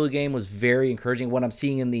Sky Blue game was very encouraging. What I'm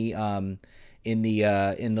seeing in the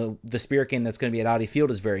Spirit game that's going to be at Audi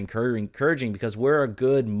Field is very encouraging, because we're a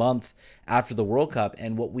good month after the World Cup,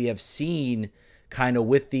 and what we have seen kind of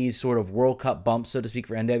with these sort of World Cup bumps, so to speak,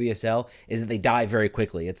 for NWSL is that they die very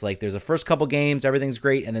quickly. It's like there's a first couple games, everything's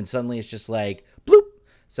great, and then suddenly it's just like bloop.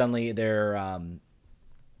 Suddenly they're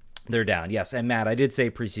down. Yes, and Matt, I did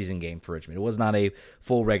say preseason game for Richmond. It was not a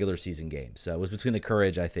full regular season game, so it was between the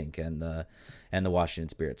Courage, I think, and the Washington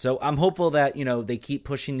Spirit. So I'm hopeful that they keep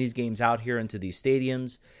pushing these games out here into these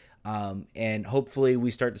stadiums, and hopefully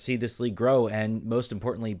we start to see this league grow, and most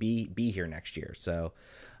importantly, be here next year. So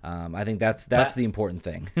I think that's the important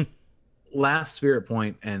thing. Last Spirit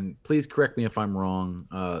point, and please correct me if I'm wrong,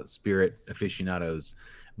 Spirit aficionados,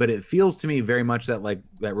 but it feels to me very much that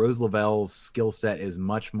Rose Lavelle's skill set is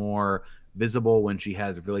much more visible when she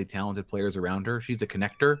has really talented players around her. She's a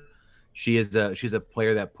connector. She's a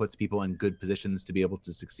player that puts people in good positions to be able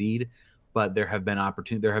to succeed. But there have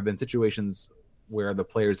been situations where the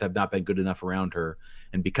players have not been good enough around her,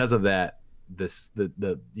 and because of that,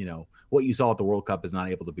 what you saw at the World Cup is not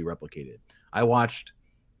able to be replicated. I watched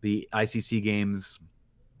the ICC games.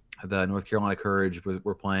 The North Carolina Courage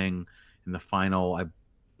were playing in the final. I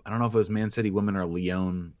don't know if it was Man City Women or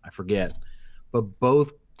Lyon. I forget. But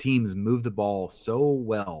both teams moved the ball so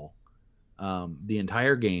well the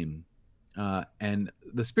entire game. And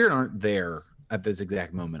the Spirit aren't there at this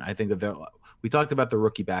exact moment. I think that we talked about the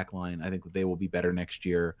rookie back line. I think that they will be better next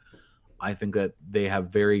year. I think that they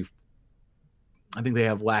have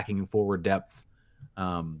lacking forward depth.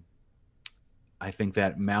 I think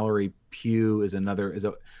that Mallory Pugh is another.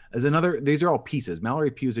 These are all pieces. Mallory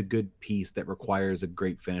Pugh is a good piece that requires a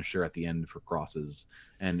great finisher at the end for crosses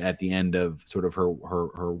and at the end of sort of her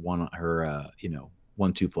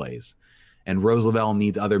 1-2 plays. And Rose Lavelle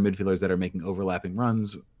needs other midfielders that are making overlapping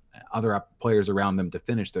runs, other players around them to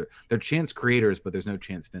finish. They're chance creators, but there's no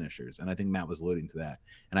chance finishers. And I think Matt was alluding to that.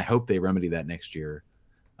 And I hope they remedy that next year.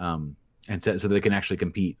 and so they can actually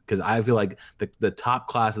compete. Because I feel like the top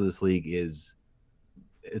class of this league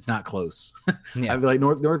it's not close. Yeah. I feel like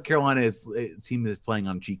North Carolina it seems is playing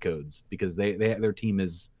on cheat codes because their team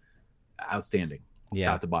is outstanding,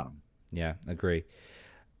 top to bottom. Yeah, agree.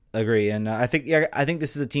 And I think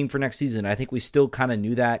this is a team for next season. I think we still kind of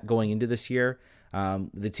knew that going into this year.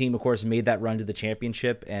 The team, of course, made that run to the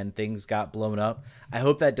championship and things got blown up. I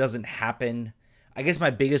hope that doesn't happen. I guess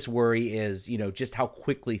my biggest worry is, just how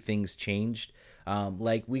quickly things changed.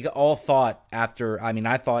 Like we all thought I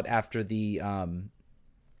thought after the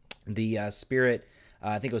Spirit,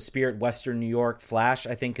 I think it was Spirit Western New York Flash,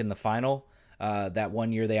 I think in the final, that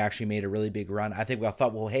one year they actually made a really big run. I think we all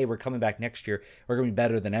thought, well, hey, we're coming back next year. We're going to be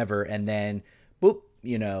better than ever. And then, boop,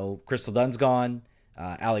 Crystal Dunn's gone.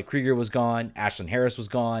 Allie Krieger was gone. Ashlyn Harris was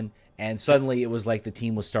gone. And suddenly it was like the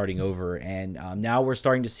team was starting over. And now we're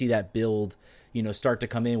starting to see that build, start to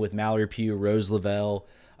come in with Mallory Pugh, Rose Lavelle,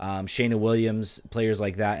 Shayna Williams, players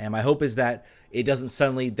like that. And my hope is that it doesn't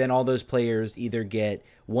suddenly, then all those players either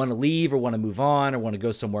want to leave or want to move on or want to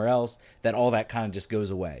go somewhere else, that all that kind of just goes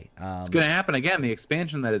away. It's going to happen again. The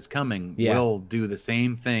expansion that is coming will do the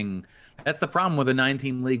same thing. That's the problem with a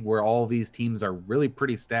 9-team league where all these teams are really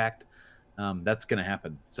pretty stacked. That's going to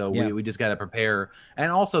happen. So we just got to prepare. And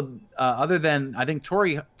also, other than, I think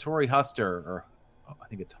Tori Huster, I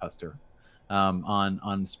think it's Huster,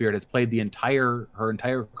 on Spirit has played her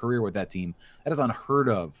entire career with that team. That is unheard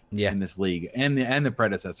of in this league and the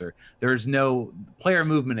predecessor. There's no player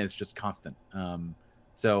movement is just constant.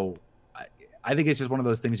 So I think it's just one of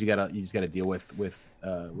those things you just gotta deal with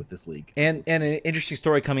this league. And an interesting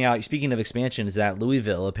story coming out, speaking of expansion, is that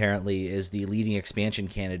Louisville apparently is the leading expansion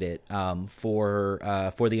candidate for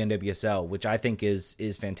the NWSL, which I think is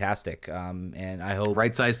fantastic. And I hope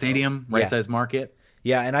right size stadium, right size market.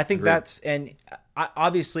 Yeah, and I think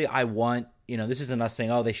obviously I want, this isn't us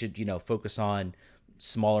saying, oh, they should, focus on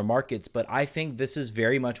smaller markets, but I think this is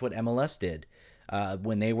very much what MLS did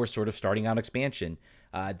when they were sort of starting out expansion.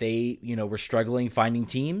 They, were struggling finding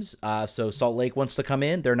teams. So Salt Lake wants to come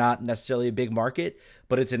in. They're not necessarily a big market,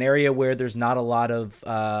 but it's an area where there's not a lot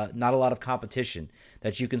of competition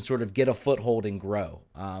that you can sort of get a foothold and grow.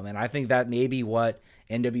 And I think that may be what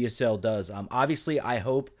NWSL does. Obviously, I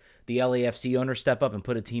hope the LAFC owners step up and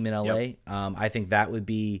put a team in LA. Yep. I think that would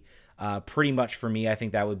be pretty much for me. I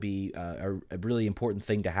think that would be a really important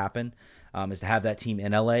thing to happen, is to have that team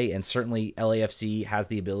in LA. And certainly LAFC has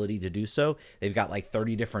the ability to do so. They've got like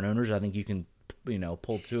 30 different owners. I think you can,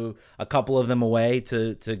 pull a couple of them away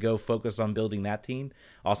to go focus on building that team.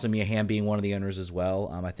 Also, Mia Hamm being one of the owners as well.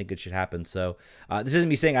 I think it should happen. So this isn't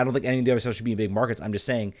me saying I don't think any of the other stuff should be in big markets. I'm just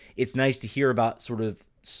saying it's nice to hear about sort of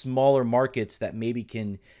smaller markets that maybe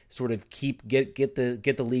can sort of get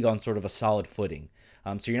the league on sort of a solid footing.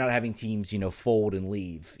 So you're not having teams, fold and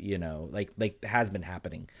leave, like has been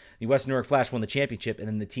happening. The West New York Flash won the championship, and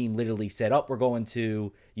then the team literally said, "Oh, we're going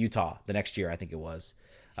to Utah the next year." I think it was.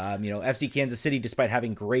 FC Kansas City, despite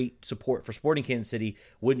having great support for Sporting Kansas City,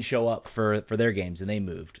 wouldn't show up for their games, and they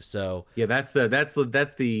moved. So yeah, that's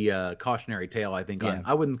the cautionary tale. I think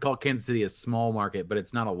I wouldn't call Kansas City a small market, but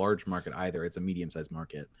it's not a large market either. It's a medium-sized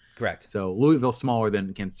market. Correct. So Louisville's smaller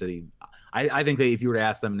than Kansas City. I think that if you were to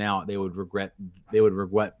ask them now, they would regret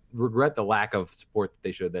the lack of support that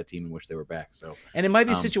they showed that team and wish they were back. So, and it might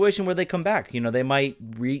be a situation where they come back. They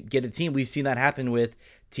might get a team. We've seen that happen with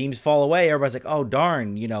teams fall away. Everybody's like, "Oh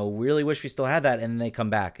darn, really wish we still had that," and then they come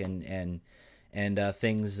back and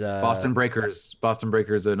things. Boston Breakers,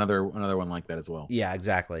 another one like that as well. Yeah,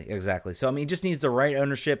 exactly. So it just needs the right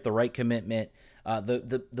ownership, the right commitment.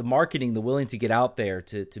 The marketing, the willing to get out there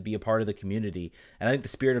to be a part of the community. And I think the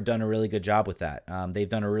Spirit have done a really good job with that. They've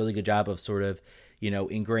done a really good job of sort of,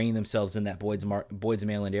 ingraining themselves in that Boyd's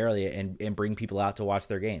Maryland area and bring people out to watch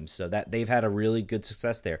their games. So that they've had a really good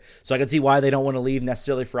success there. So I can see why they don't want to leave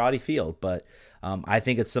necessarily for Audi Field, but I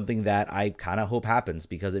think it's something that I kind of hope happens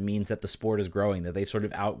because it means that the sport is growing, that they've sort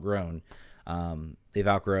of outgrown, the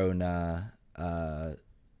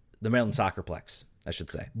Maryland Soccerplex, I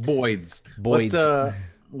should say. Boyd's.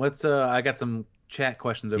 Let's I got some chat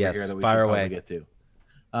questions over here that we should probably get to.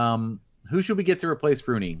 Who should we get to replace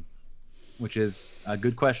Rooney? Which is a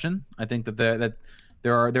good question. I think that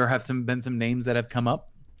there have been some names that have come up.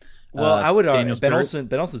 Well, I would argue Ben Olsen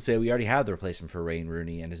would say we already have the replacement for Wayne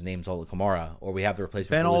Rooney and his name's Ola Kamara, or we have the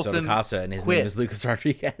replacement for Luis Odocasa and his name is Lucas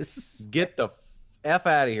Rodriguez. Get the F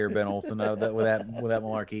out of here, Ben Olsen, with that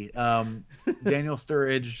malarkey. Daniel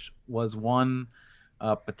Sturridge was one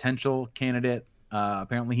potential candidate.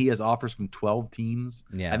 Apparently, he has offers from 12 teams.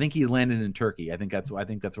 Yeah, I think he's landed in Turkey. I think that's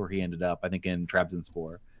where he ended up. I think in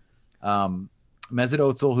Trabzonspor. Mesut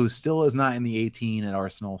Ozil, who still is not in the 18 at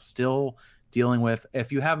Arsenal, still dealing with,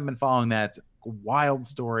 if you haven't been following that wild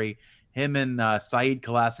story, him and Said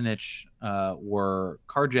Kolasinac were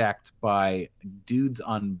carjacked by dudes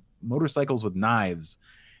on motorcycles with knives,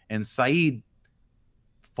 and Said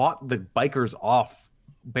fought the bikers off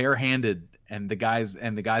barehanded, and the guys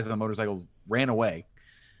on the motorcycles ran away,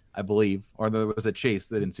 I believe, or there was a chase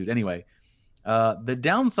that ensued. Anyway, the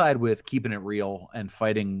downside with keeping it real and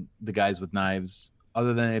fighting the guys with knives,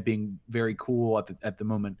 other than it being very cool at the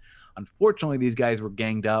moment, unfortunately, these guys were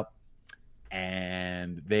ganged up,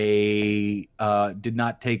 and they did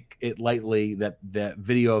not take it lightly that the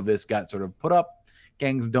video of this got sort of put up.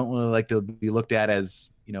 Gangs don't really like to be looked at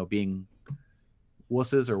as, being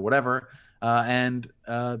wusses or whatever.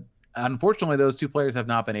 Unfortunately, those two players have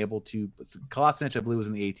not been able to. Kolasinac, I believe, was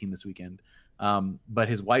in the 18 this weekend, but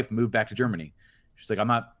his wife moved back to Germany. She's like, I'm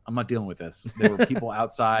not dealing with this. There were people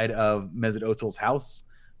outside of Mesut Ozil's house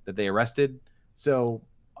that they arrested. So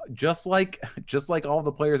just like all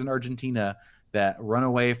the players in Argentina that run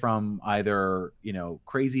away from either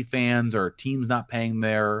crazy fans or teams not paying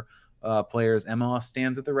their players, MLS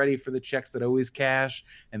stands at the ready for the checks that always cash,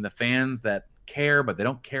 and the fans that care, but they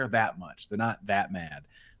don't care that much. They're not that mad.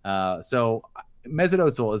 So Mesut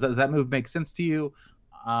Ozil, does that move make sense to you?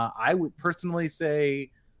 I would personally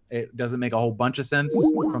say it doesn't make a whole bunch of sense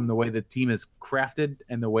from the way the team is crafted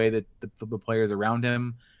and the way that the players around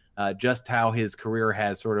him, just how his career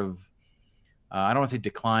has sort of, I don't want to say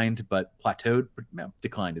declined, but plateaued.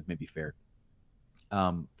 Declined is maybe fair.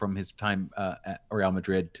 From his time at Real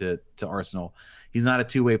Madrid to Arsenal, he's not a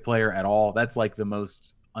two-way player at all. That's like the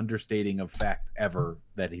most understating of fact ever,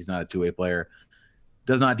 that he's not a two-way player.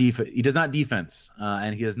 He does not defense,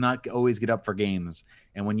 and he does not always get up for games.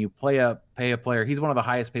 And when you pay a player, he's one of the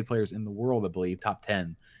highest paid players in the world, I believe, top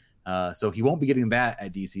 10. So he won't be getting that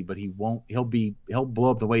at DC, but he'll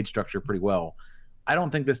blow up the wage structure pretty well. I don't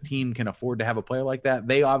think this team can afford to have a player like that.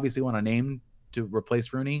 They obviously want a name to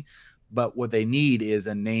replace Rooney, but what they need is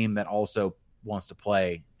a name that also wants to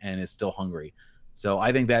play and is still hungry. So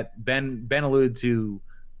I think that Ben alluded to,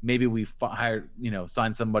 maybe we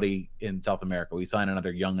sign somebody in South America. We sign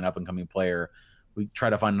another young and up-and-coming player. We try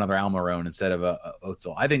to find another Almiron instead of a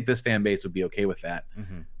Ozil. I think this fan base would be okay with that,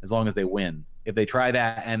 as long as they win. If they try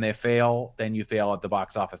that and they fail, then you fail at the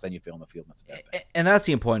box office, then you fail in the field. That's a bad thing. And that's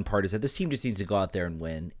the important part, is that this team just needs to go out there and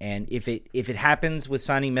win. And if it happens with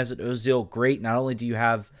signing Mesut Ozil, great. Not only do you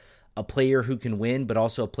have a player who can win, but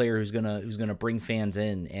also a player who's gonna bring fans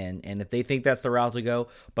in. And if they think that's the route to go,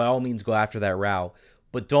 by all means, go after that route.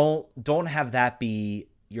 But don't have that be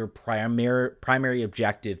your primary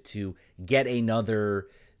objective, to get another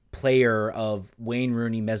player of Wayne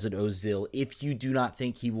Rooney, Mesut Ozil, if you do not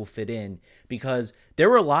think he will fit in. Because there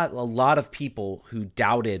were a lot of people who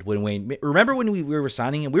doubted when Wayne. Remember when we were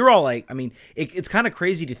signing him? We were all like, I mean, it's kind of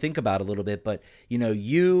crazy to think about a little bit, but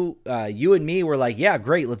you and me were like, yeah,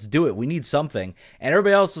 great, let's do it. We need something. And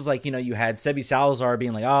everybody else was like, you had Sebi Salazar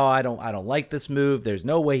being like, oh, I don't like this move. There's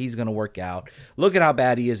no way he's going to work out. Look at how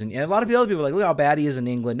bad he is. And a lot of other people were like, look how bad he is in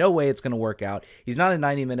England. No way it's going to work out. He's not a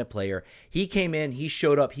 90-minute player. He came in, he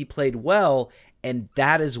showed up, he played well, and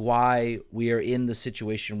that is why we are in the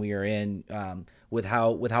situation we are in, with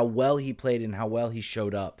how well he played and how well he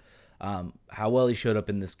showed up,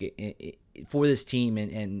 in this game for this team,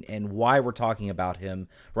 and why we're talking about him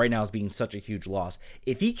right now as being such a huge loss.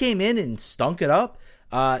 If he came in and stunk it up,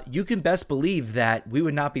 you can best believe that we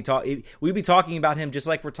would not be we'd be talking about him just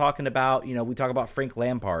like we're talking about, we talk about Frank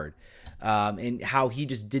Lampard, and how he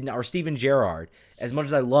just didn't, or Steven Gerrard. As much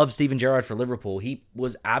as I love Steven Gerrard for Liverpool, he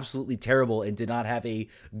was absolutely terrible and did not have a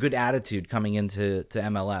good attitude coming into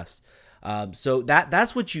MLS. So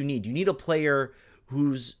that's what you need. You need a player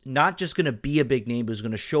who's not just going to be a big name, but who's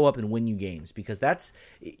going to show up and win you games, because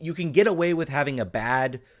you can get away with having a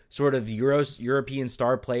bad sort of European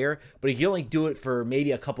star player, but you can only do it for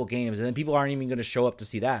maybe a couple games, and then people aren't even going to show up to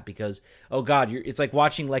see that, because, oh God, it's like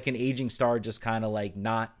watching like an aging star just kind of like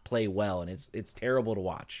not play well, and it's terrible to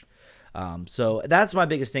watch. So that's my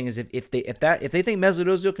biggest thing, is if they think Mesut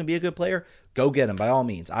Ozil can be a good player, go get him by all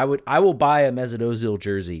means. I will buy a Mesut Ozil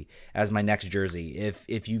jersey as my next jersey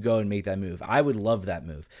if you go and make that move. I would love that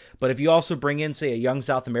move. But if you also bring in, say, a young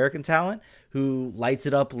South American talent who lights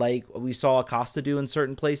it up like we saw Acosta do in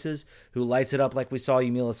certain places, who lights it up like we saw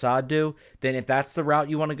Yamil Assad do, then if that's the route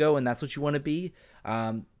you want to go and that's what you want to be,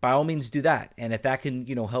 by all means do that. And if that can,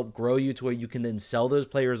 help grow you to where you can then sell those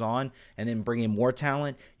players on and then bring in more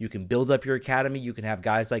talent, you can build up your academy. You can have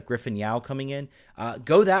guys like Griffin Yao coming in.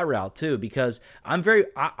 go that route too, because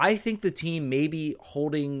I think the team may be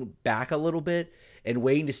holding back a little bit and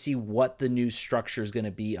waiting to see what the new structure is going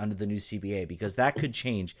to be under the new CBA, because that could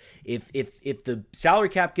change. If the salary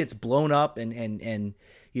cap gets blown up and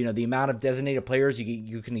the amount of designated players,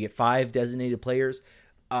 you can get 5 designated players,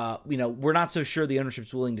 we're not so sure the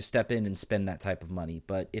ownership's willing to step in and spend that type of money.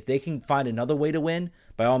 But if they can find another way to win,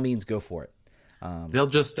 by all means, go for it. They'll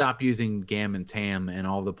just stop using GAM and TAM, and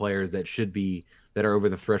all the players that are over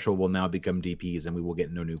the threshold will now become DPs, and we will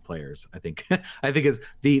get no new players. I think it's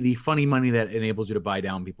the funny money that enables you to buy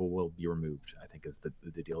down people will be removed, I think is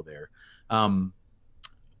the deal there. And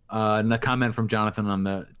a comment from Jonathan on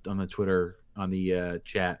the Twitter, on the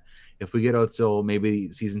chat. If we get Özil,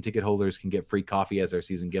 maybe season ticket holders can get free coffee as our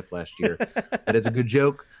season gift last year. That is a good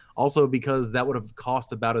joke. Also, because that would have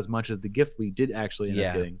cost about as much as the gift we did actually end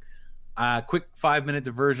up getting. Quick 5-minute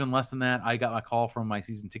diversion, less than that. I got a call from my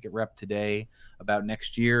season ticket rep today about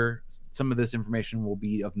next year. Some of this information will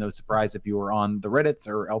be of no surprise if you were on the Reddits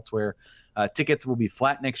or elsewhere. Tickets will be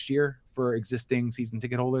flat next year for existing season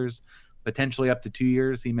ticket holders, potentially up to 2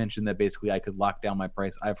 years. He mentioned that basically I could lock down my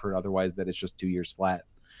price. I've heard otherwise that it's just 2 years flat.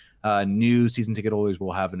 New season ticket holders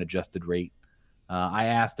will have an adjusted rate. I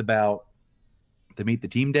asked about the Meet the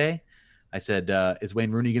Team Day. I said, is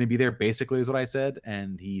Wayne Rooney going to be there? Basically is what I said.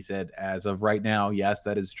 And he said, as of right now, yes,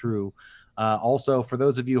 that is true. Also, for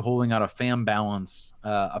those of you holding out a fan balance,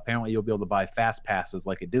 apparently you'll be able to buy fast passes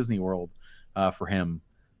like at Disney World for him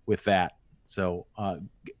with that. So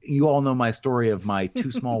you all know my story of my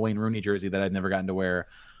too small Wayne Rooney jersey that I've never gotten to wear.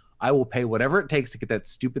 I will pay whatever it takes to get that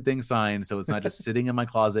stupid thing signed, so it's not just sitting in my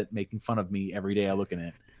closet making fun of me every day I look in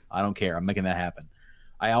it. I don't care. I'm making that happen.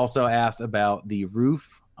 I also asked about the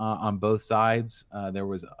roof on both sides. There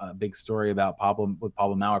was a big story about Pablo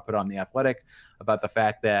Maurer put on The Athletic about the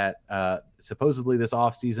fact that supposedly this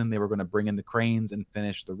offseason they were going to bring in the cranes and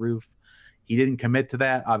finish the roof. He didn't commit to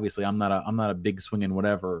that. Obviously, I'm not a big swinging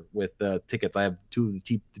whatever with the tickets. I have 2 of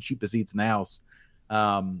the cheapest seats in the house.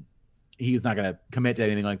 He's not going to commit to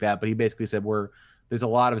anything like that, but he basically said there's a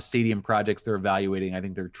lot of stadium projects they're evaluating. I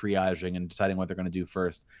think they're triaging and deciding what they're going to do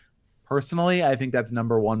first. Personally, I think that's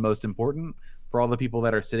number one most important for all the people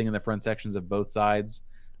that are sitting in the front sections of both sides.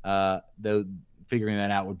 Though figuring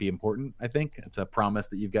that out would be important. I think it's a promise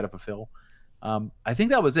that you've got to fulfill. I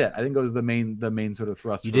think that was it. I think it was the main sort of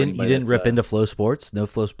thrust. You didn't rip into Flow Sports? No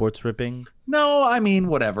Flow Sports ripping? No, I mean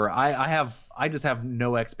whatever. I just have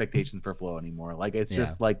no expectations for Flow anymore. Like it's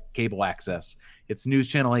just like cable access. It's News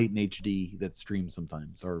Channel 8 in HD that streams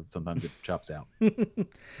sometimes, or sometimes it chops out.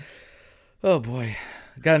 Oh boy,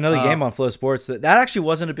 got another game on Flow Sports. That actually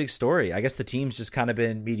wasn't a big story. I guess the team's just kind of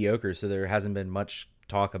been mediocre, so there hasn't been much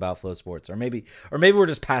talk about Flow Sports, or maybe we're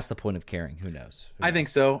just past the point of caring. Who knows? I think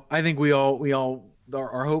so. I think we all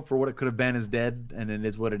our hope for what it could have been is dead, and it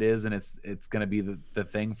is what it is, and it's going to be the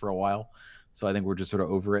thing for a while. So I think we're just sort of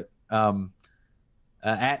over it. M.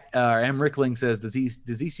 Rickling says, does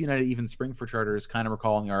East United even spring for charters? Kind of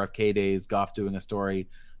recalling the RFK days, Goff doing a story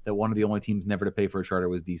that one of the only teams never to pay for a charter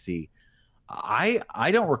was DC.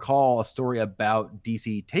 I don't recall a story about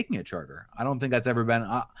DC taking a charter. I don't think that's ever been.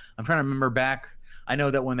 I'm trying to remember back. I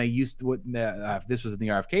know that when they used to, this was in the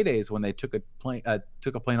RFK days, when they took a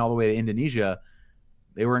plane all the way to Indonesia,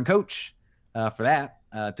 they were in coach for that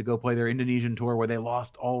to go play their Indonesian tour where they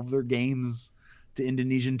lost all of their games to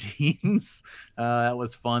Indonesian teams. That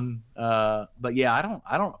was fun. But yeah,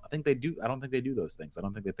 I don't think they do. I don't think they do those things. I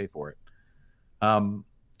don't think they pay for it. I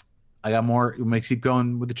got more. Makes keep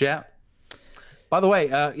going with the chat. By the way,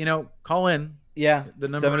 call in. Yeah, the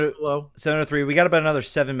number is below. 703. We got about another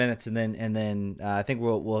 7 minutes, and then I think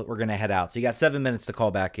we're gonna head out. So you got 7 minutes to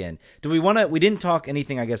call back in. Do we want to? We didn't talk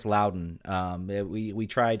anything. I guess Loudon. We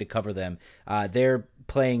tried to cover them. They're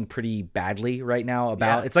playing pretty badly right now.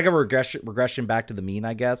 It's like a regression back to the mean,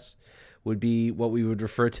 I guess, would be what we would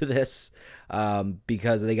refer to this,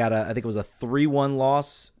 because they got I think it was a 3-1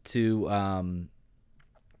 loss to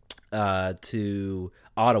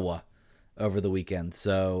Ottawa over the weekend.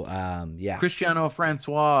 So Cristiano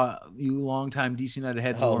Francois, you longtime DC United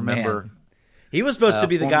heads will remember. Man. He was supposed to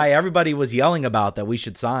be the guy everybody was yelling about that we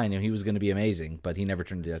should sign, and he was going to be amazing, but he never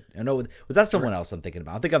turned it. No, was that someone else I'm thinking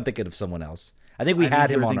about? I think I'm thinking of someone else. I think we had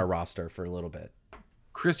him on our roster for a little bit.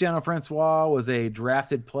 Cristiano Francois was a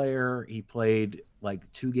drafted player. He played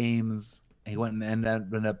like 2 games. He went and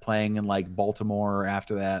ended up playing in like Baltimore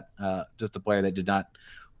after that. Just a player that did not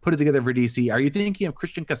put it together for DC. Are you thinking of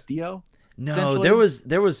Christian Castillo? No, there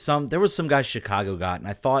was some guy Chicago got, and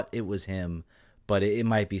I thought it was him, but it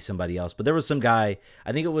might be somebody else. But there was some guy.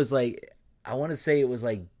 I think it was like, I want to say it was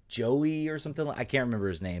like Joey or something. I can't remember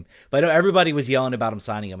his name, but I know everybody was yelling about him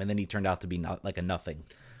signing him, and then he turned out to be like a nothing.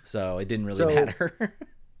 So it didn't really matter.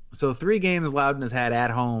 So 3 games Loudon has had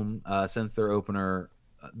at home since their opener.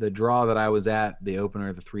 The draw that I was at, the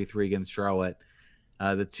opener, the 3-3 against Charlotte,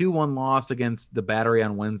 the 2-1 loss against the Battery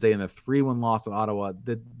on Wednesday, and the 3-1 loss at Ottawa.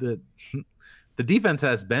 The defense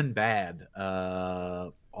has been bad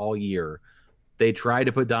all year. They tried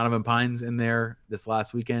to put Donovan Pines in there this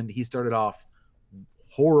last weekend. He started off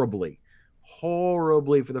horribly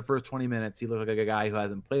for the first 20 minutes. He looked like a guy who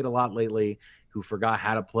hasn't played a lot lately, who forgot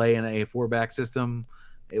how to play in a 4-back system.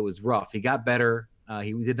 It was rough. He got better.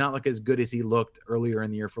 He did not look as good as he looked earlier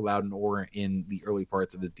in the year for Loudon or in the early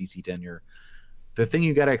parts of his DC tenure. The thing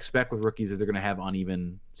you got to expect with rookies is they're going to have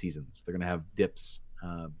uneven seasons. They're going to have dips,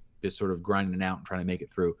 just sort of grinding it out and trying to make it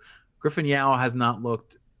through. Griffin Yao has not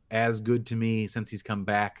looked as good to me since he's come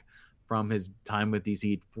back from his time with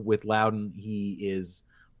DC. With Loudon, he is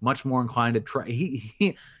much more inclined to try.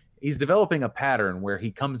 He's developing a pattern where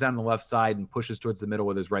he comes down the left side and pushes towards the middle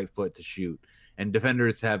with his right foot to shoot. And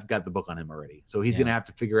defenders have got the book on him already. So he's going to have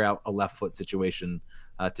to figure out a left foot situation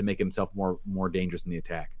to make himself more dangerous in the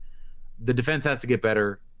attack. The defense has to get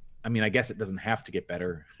better. I mean, I guess it doesn't have to get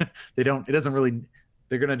better. They're going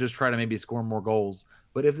to just try to maybe score more goals.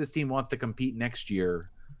 But if this team wants to compete next year,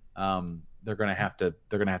 they're going to have to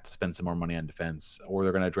spend some more money on defense, or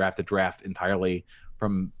they're going to draft entirely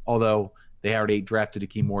from, although they already drafted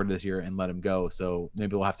Akeem Ward this year and let him go. So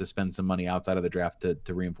maybe we'll have to spend some money outside of the draft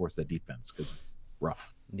to reinforce that defense, because it's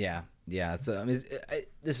rough. Yeah. So I mean,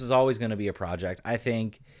 this is always going to be a project. I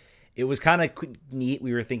think it was kind of neat.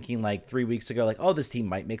 We were thinking like 3 weeks ago, like, oh, this team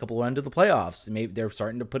might make a run to the playoffs. Maybe they're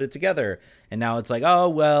starting to put it together. And now it's like, oh,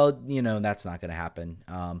 well, that's not going to happen.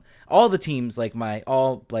 All the teams,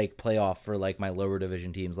 playoff for like my lower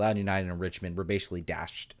division teams, Loudoun United and Richmond, were basically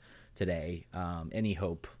dashed today. Any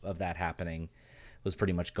hope of that happening was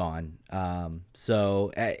pretty much gone.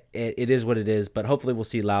 So it is what it is, but hopefully we'll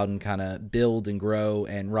see Loudoun kind of build and grow,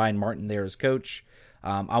 and Ryan Martin there as coach.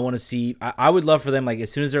 I want to see, I would love for them, like,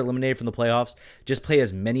 as soon as they're eliminated from the playoffs, just play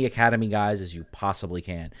as many academy guys as you possibly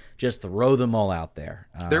can. Just throw them all out there.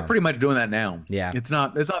 They're pretty much doing that now. Yeah. It's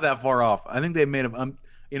not that far off. I think they've made him,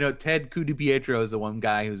 Ted Kudipietro is the one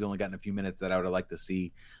guy who's only gotten a few minutes that I would have liked to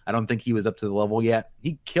see. I don't think he was up to the level yet.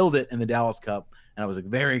 He killed it in the Dallas Cup, and I was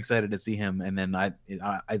very excited to see him. And then I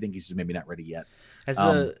think he's just maybe not ready yet.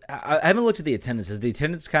 I haven't looked at the attendance. Has the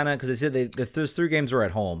attendance kind of, because they said those 3 games were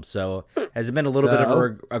at home, so has it been a little bit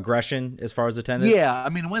of aggression as far as attendance? Yeah, I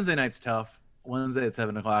mean, Wednesday night's tough. Wednesday at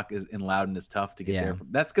 7:00 is in Loudoun is tough to get there.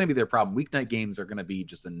 That's going to be their problem. Weeknight games are going to be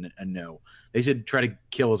just a no. They should try to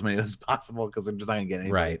kill as many as possible, because they're just not going to get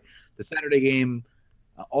anybody. Right. The Saturday game,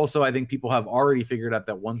 also, I think people have already figured out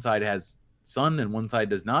that one side has sun and one side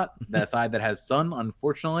does not. That side that has sun,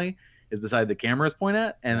 unfortunately, is the side the cameras point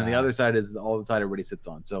at, and then the other side is all the side everybody sits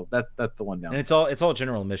on. So that's the one down. And it's all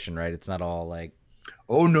general admission, right? It's not all like.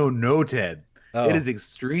 Oh no, Ted. Oh. It is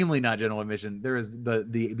extremely not general admission. There is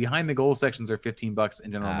the behind the goal sections are $15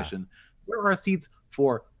 in general admission. There are seats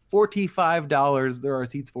for $45. There are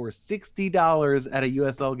seats for $60 at a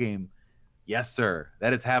USL game. Yes, sir,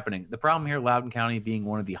 that is happening. The problem here, Loudoun County being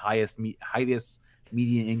one of the highest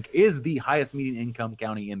median income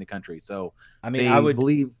county in the country. So I mean,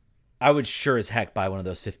 I would sure as heck buy one of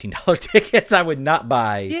those $15 tickets. I would not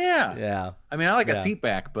buy. Yeah. I mean, I like a seat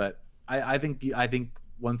back, but I think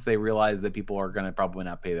once they realize that people are going to probably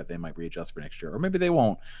not pay that, they might readjust for next year, or maybe they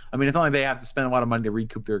won't. I mean, it's not like they have to spend a lot of money to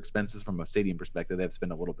recoup their expenses from a stadium perspective. They have to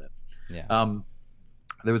spend a little bit. Yeah.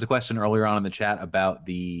 There was a question earlier on in the chat about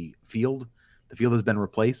the field. The field has been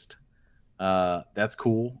replaced. That's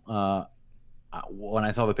cool. When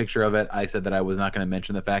I saw the picture of it, I said that I was not going to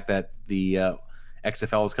mention the fact that the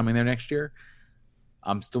XFL is coming there next year.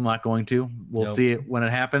 I'm still not going to. We'll see it when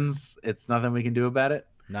it happens. It's nothing we can do about it.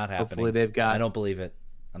 Not happening. Hopefully they've got. I don't believe it.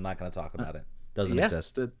 I'm not going to talk about it. Doesn't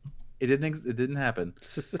exist. It didn't happen.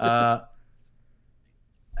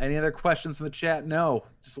 Any other questions from the chat? No,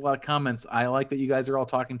 just a lot of comments. I like that you guys are all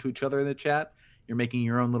talking to each other in the chat. You're making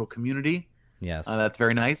your own little community. Yes, that's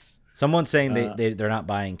very nice. Someone's saying they're not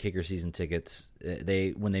buying kicker season tickets.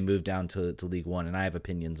 When they move down to League One, and I have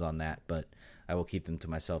opinions on that, but I will keep them to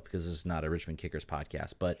myself because this is not a Richmond Kickers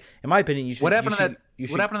podcast. But in my opinion, you should. What happened to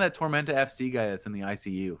that Tormenta FC guy that's in the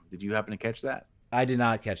ICU? Did you happen to catch that? I did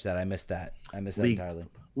not catch that. I missed that. Entirely.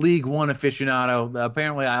 League One aficionado.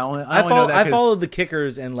 Apparently, I follow the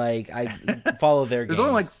Kickers, and I follow their. There's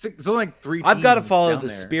games. only 3. I've got to follow the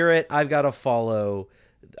Spirit. I've got to follow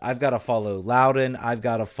I've got to follow Loudon. I've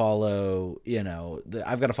got to follow,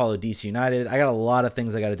 I've got to follow DC United. I got a lot of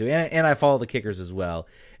things I got to do, and I follow the Kickers as well.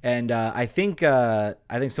 And I think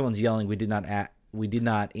someone's yelling. We did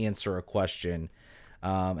not answer a question,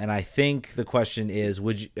 and I think the question is,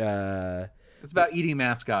 would you? It's about eating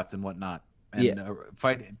mascots and whatnot, and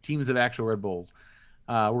fight teams of actual Red Bulls.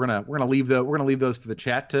 We're gonna leave those for the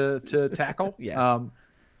chat to tackle. Yes.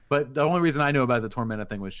 But the only reason I know about the Tormenta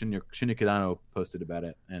thing was Shinya Kadano posted about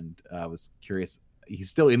it, and I was curious. He's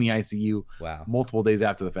still in the ICU. Wow. Multiple days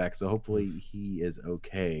after the fact, so hopefully he is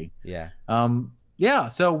okay. Yeah. Yeah.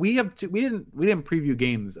 So we didn't preview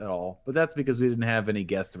games at all, but that's because we didn't have any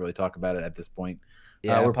guests to really talk about it at this point.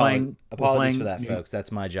 Yeah, we're playing. Apologies for that, folks.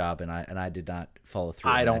 That's my job, and I did not follow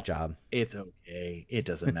through on that job. It's okay. It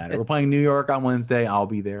doesn't matter. We're playing New York on Wednesday. I'll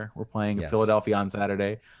be there. We're playing Philadelphia on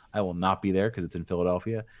Saturday. I will not be there because it's in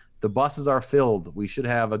Philadelphia. The buses are filled. We should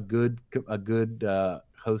have a good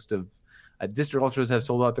host of District Ultras have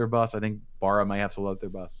sold out their bus. I think Barra might have sold out their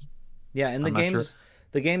bus. Yeah, and the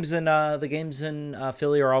games in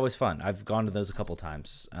Philly are always fun. I've gone to those a couple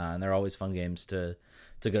times, and they're always fun games to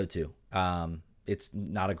go to. It's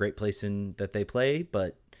not a great place that they play,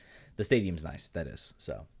 but the stadium's nice. That is.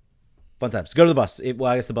 So fun times. Go to the bus. I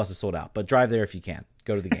guess the bus is sold out, but drive there if you can.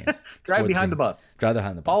 Go to the game. Drive behind the bus. Drive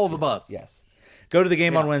behind the bus. Follow the bus. Yes. Go to the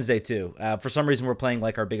game on Wednesday too. For some reason, we're playing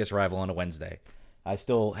like our biggest rival on a Wednesday.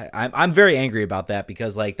 I'm very angry about that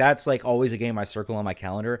because like that's like always a game I circle on my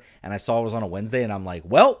calendar, and I saw it was on a Wednesday, and I'm like,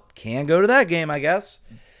 well, can go to that game, I guess.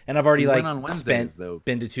 And I've already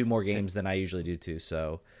been to 2 more games than I usually do too.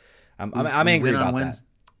 So I'm angry about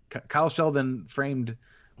that. Kyle Sheldon framed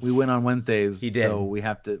we win on Wednesdays. He did. So we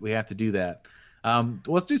have to do that.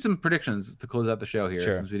 Let's do some predictions to close out the show here,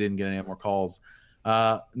 since we didn't get any more calls.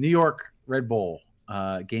 New York Red Bull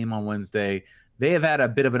game on Wednesday. They have had a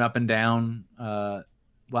bit of an up and down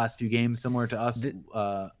last few games, similar to us.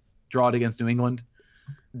 Draw it against New England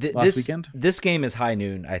last weekend. This game is high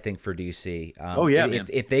noon, I think, for DC.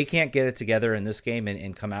 If they can't get it together in this game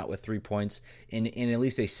and come out with 3 points in at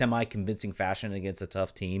least a semi-convincing fashion against a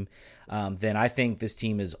tough team, then I think this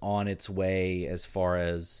team is on its way as far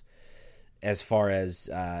as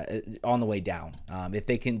on the way down. If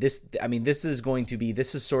they can, this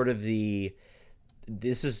is sort of the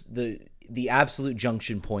absolute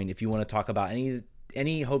junction point if you want to talk about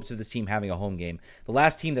any hopes of this team having a home game. The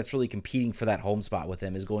last team that's really competing for that home spot with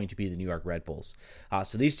them is going to be the New York Red Bulls.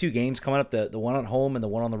 So these 2 games coming up, the one at home and the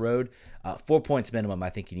one on the road, 4 points minimum I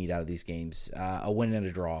think you need out of these games, a win and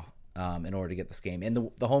a draw in order to get this game. And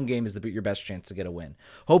the home game is your best chance to get a win,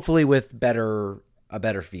 hopefully with a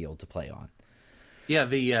better field to play on. Yeah,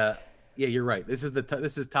 you're right. This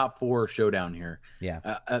is top 4 showdown here.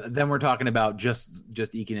 Yeah. Then we're talking about just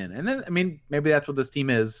eking in, and then maybe that's what this team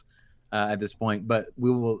is at this point. But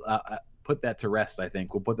we will put that to rest. I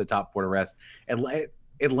think we'll put the top 4 to rest.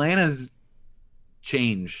 Atlanta's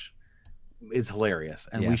change is hilarious,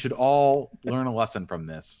 and we should all learn a lesson from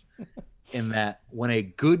this. In that, when a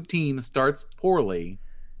good team starts poorly,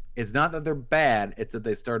 it's not that they're bad, it's that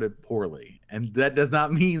they started poorly. And that does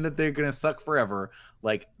not mean that they're going to suck forever.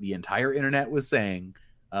 Like the entire internet was saying,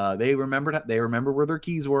 they remembered where their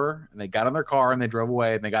keys were, and they got in their car and they drove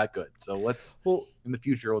away and they got good. So in the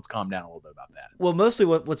future, let's calm down a little bit about that. Well, mostly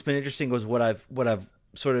what's been interesting was what I've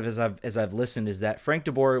sort of as I've listened is that Frank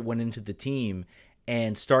DeBoer went into the team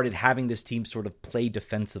and started having this team sort of play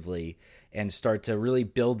defensively and start to really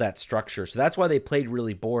build that structure. So that's why they played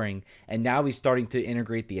really boring. And now he's starting to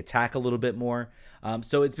integrate the attack a little bit more.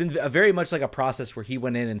 So it's been very much like a process where he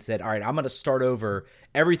went in and said, all right, I'm going to start over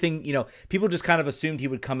everything. People just kind of assumed he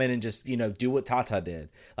would come in and just, do what Tata did.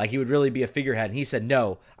 Like he would really be a figurehead. And he said,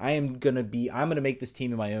 no, I'm going to make this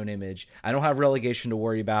team in my own image. I don't have relegation to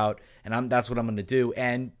worry about. And that's what I'm going to do.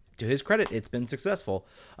 And to his credit, it's been successful.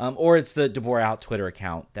 Or it's the DeBoer Out Twitter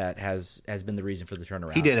account that has been the reason for the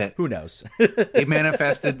turnaround. He did it. Who knows? It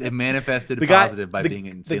manifested positive by being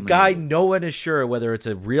insanely. The guy, no one is sure whether it's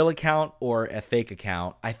a real account or a fake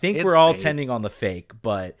account. I think we're all tending on the fake,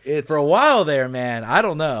 but for a while there, man, I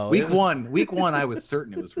don't know. Week one, I was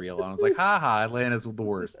certain it was real. I was like, Atlanta's the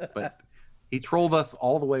worst. But he trolled us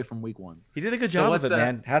all the way from week 1. He did a good job of it,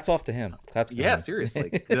 man. Hats off to him. Seriously.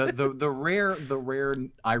 The rare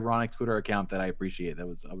ironic Twitter account that I appreciate. I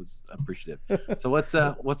was appreciative. So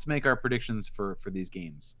let's make our predictions for these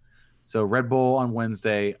games. So Red Bull on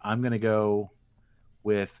Wednesday, I'm gonna go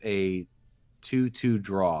with a 2-2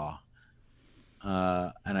 draw.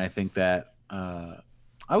 And I think that I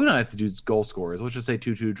would not have to do goal scorers. Let's just say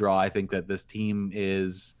 2-2 draw. I think that this team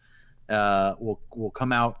is will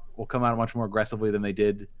come out much more aggressively than they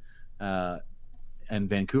did and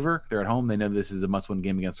Vancouver. They're at home. They know this is a must-win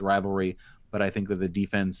game against the rivalry, but I think that the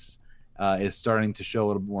defense is starting to show a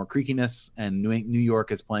little more creakiness, and New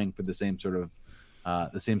York is playing for the same sort of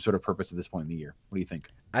purpose at this point in the year. What do you think?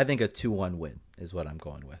 I think a 2-1 win is what I'm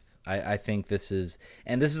going with. I think this is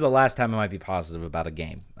the last time I might be positive about a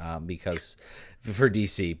game because for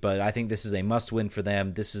DC, but I think this is a must win for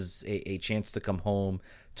them. This is a chance to come home,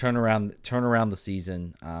 turn around the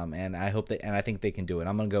season, and I think they can do it.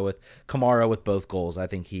 I'm going to go with Kamara with both goals. I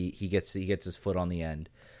think he gets his foot on the end.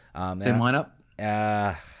 Same lineup.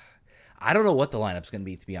 I don't know what the lineup's going to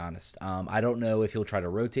be, to be honest. I don't know if he'll try to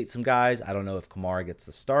rotate some guys. I don't know if Kamara gets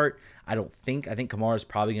the start. I think Kamara's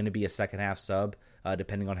probably going to be a second half sub,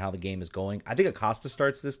 depending on how the game is going. I think Acosta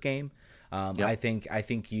starts this game. Yep. I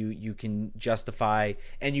think you can justify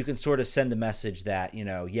and you can sort of send the message that,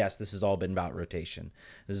 yes, this has all been about rotation.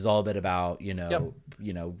 This has all been about, setting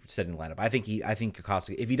the lineup. I think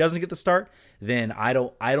Acosta, if he doesn't get the start, then I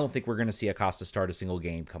don't think we're going to see Acosta start a single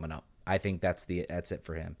game coming up. I think that's it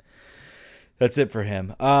for him. That's it for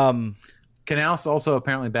him. Canals also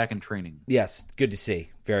apparently back in training. Yes, good to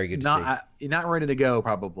see. Very good to see. Not ready to go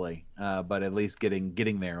probably, but at least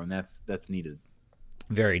getting there, and that's needed.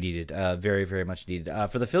 Very needed. Very, very much needed.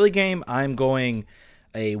 For the Philly game, I'm going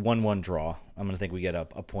a 1-1 draw. I'm going to think we get a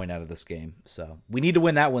point out of this game. So we need to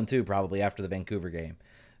win that one too, probably after the Vancouver game.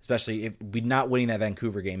 Especially if we're not winning that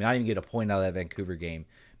Vancouver game, not even get a point out of that Vancouver game.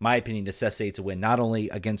 My opinion necessitates a win, not only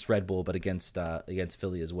against Red Bull, but against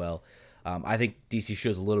Philly as well. I think DC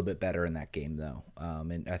shows a little bit better in that game, though,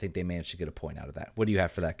 and I think they managed to get a point out of that. What do you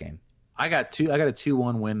have for that game? I got a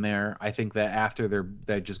 2-1 win there. I think that after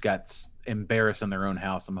they just got embarrassed in their own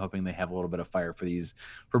house, I'm hoping they have a little bit of fire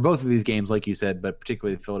for both of these games, like you said, but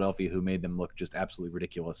particularly Philadelphia, who made them look just absolutely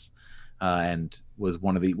ridiculous, and was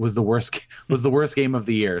the worst game of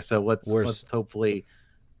the year. So let's hopefully.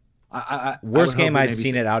 Worst game I'd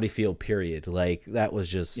seen at Audi Field, period. Like, that was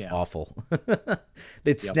just awful.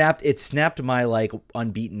 It snapped my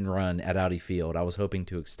unbeaten run at Audi Field. I was hoping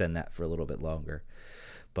to extend that for a little bit longer.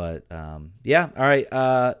 But all right.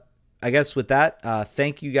 I guess with that,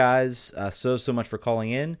 thank you guys so much for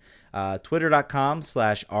calling in.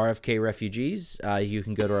 Twitter.com/RFK Refugees. You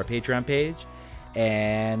can go to our Patreon page.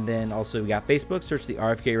 And then also we got Facebook. Search the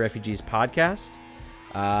RFK Refugees podcast.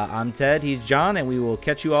 I'm Ted, he's John, and we will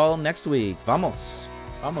catch you all next week. Vamos.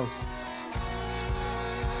 Vamos.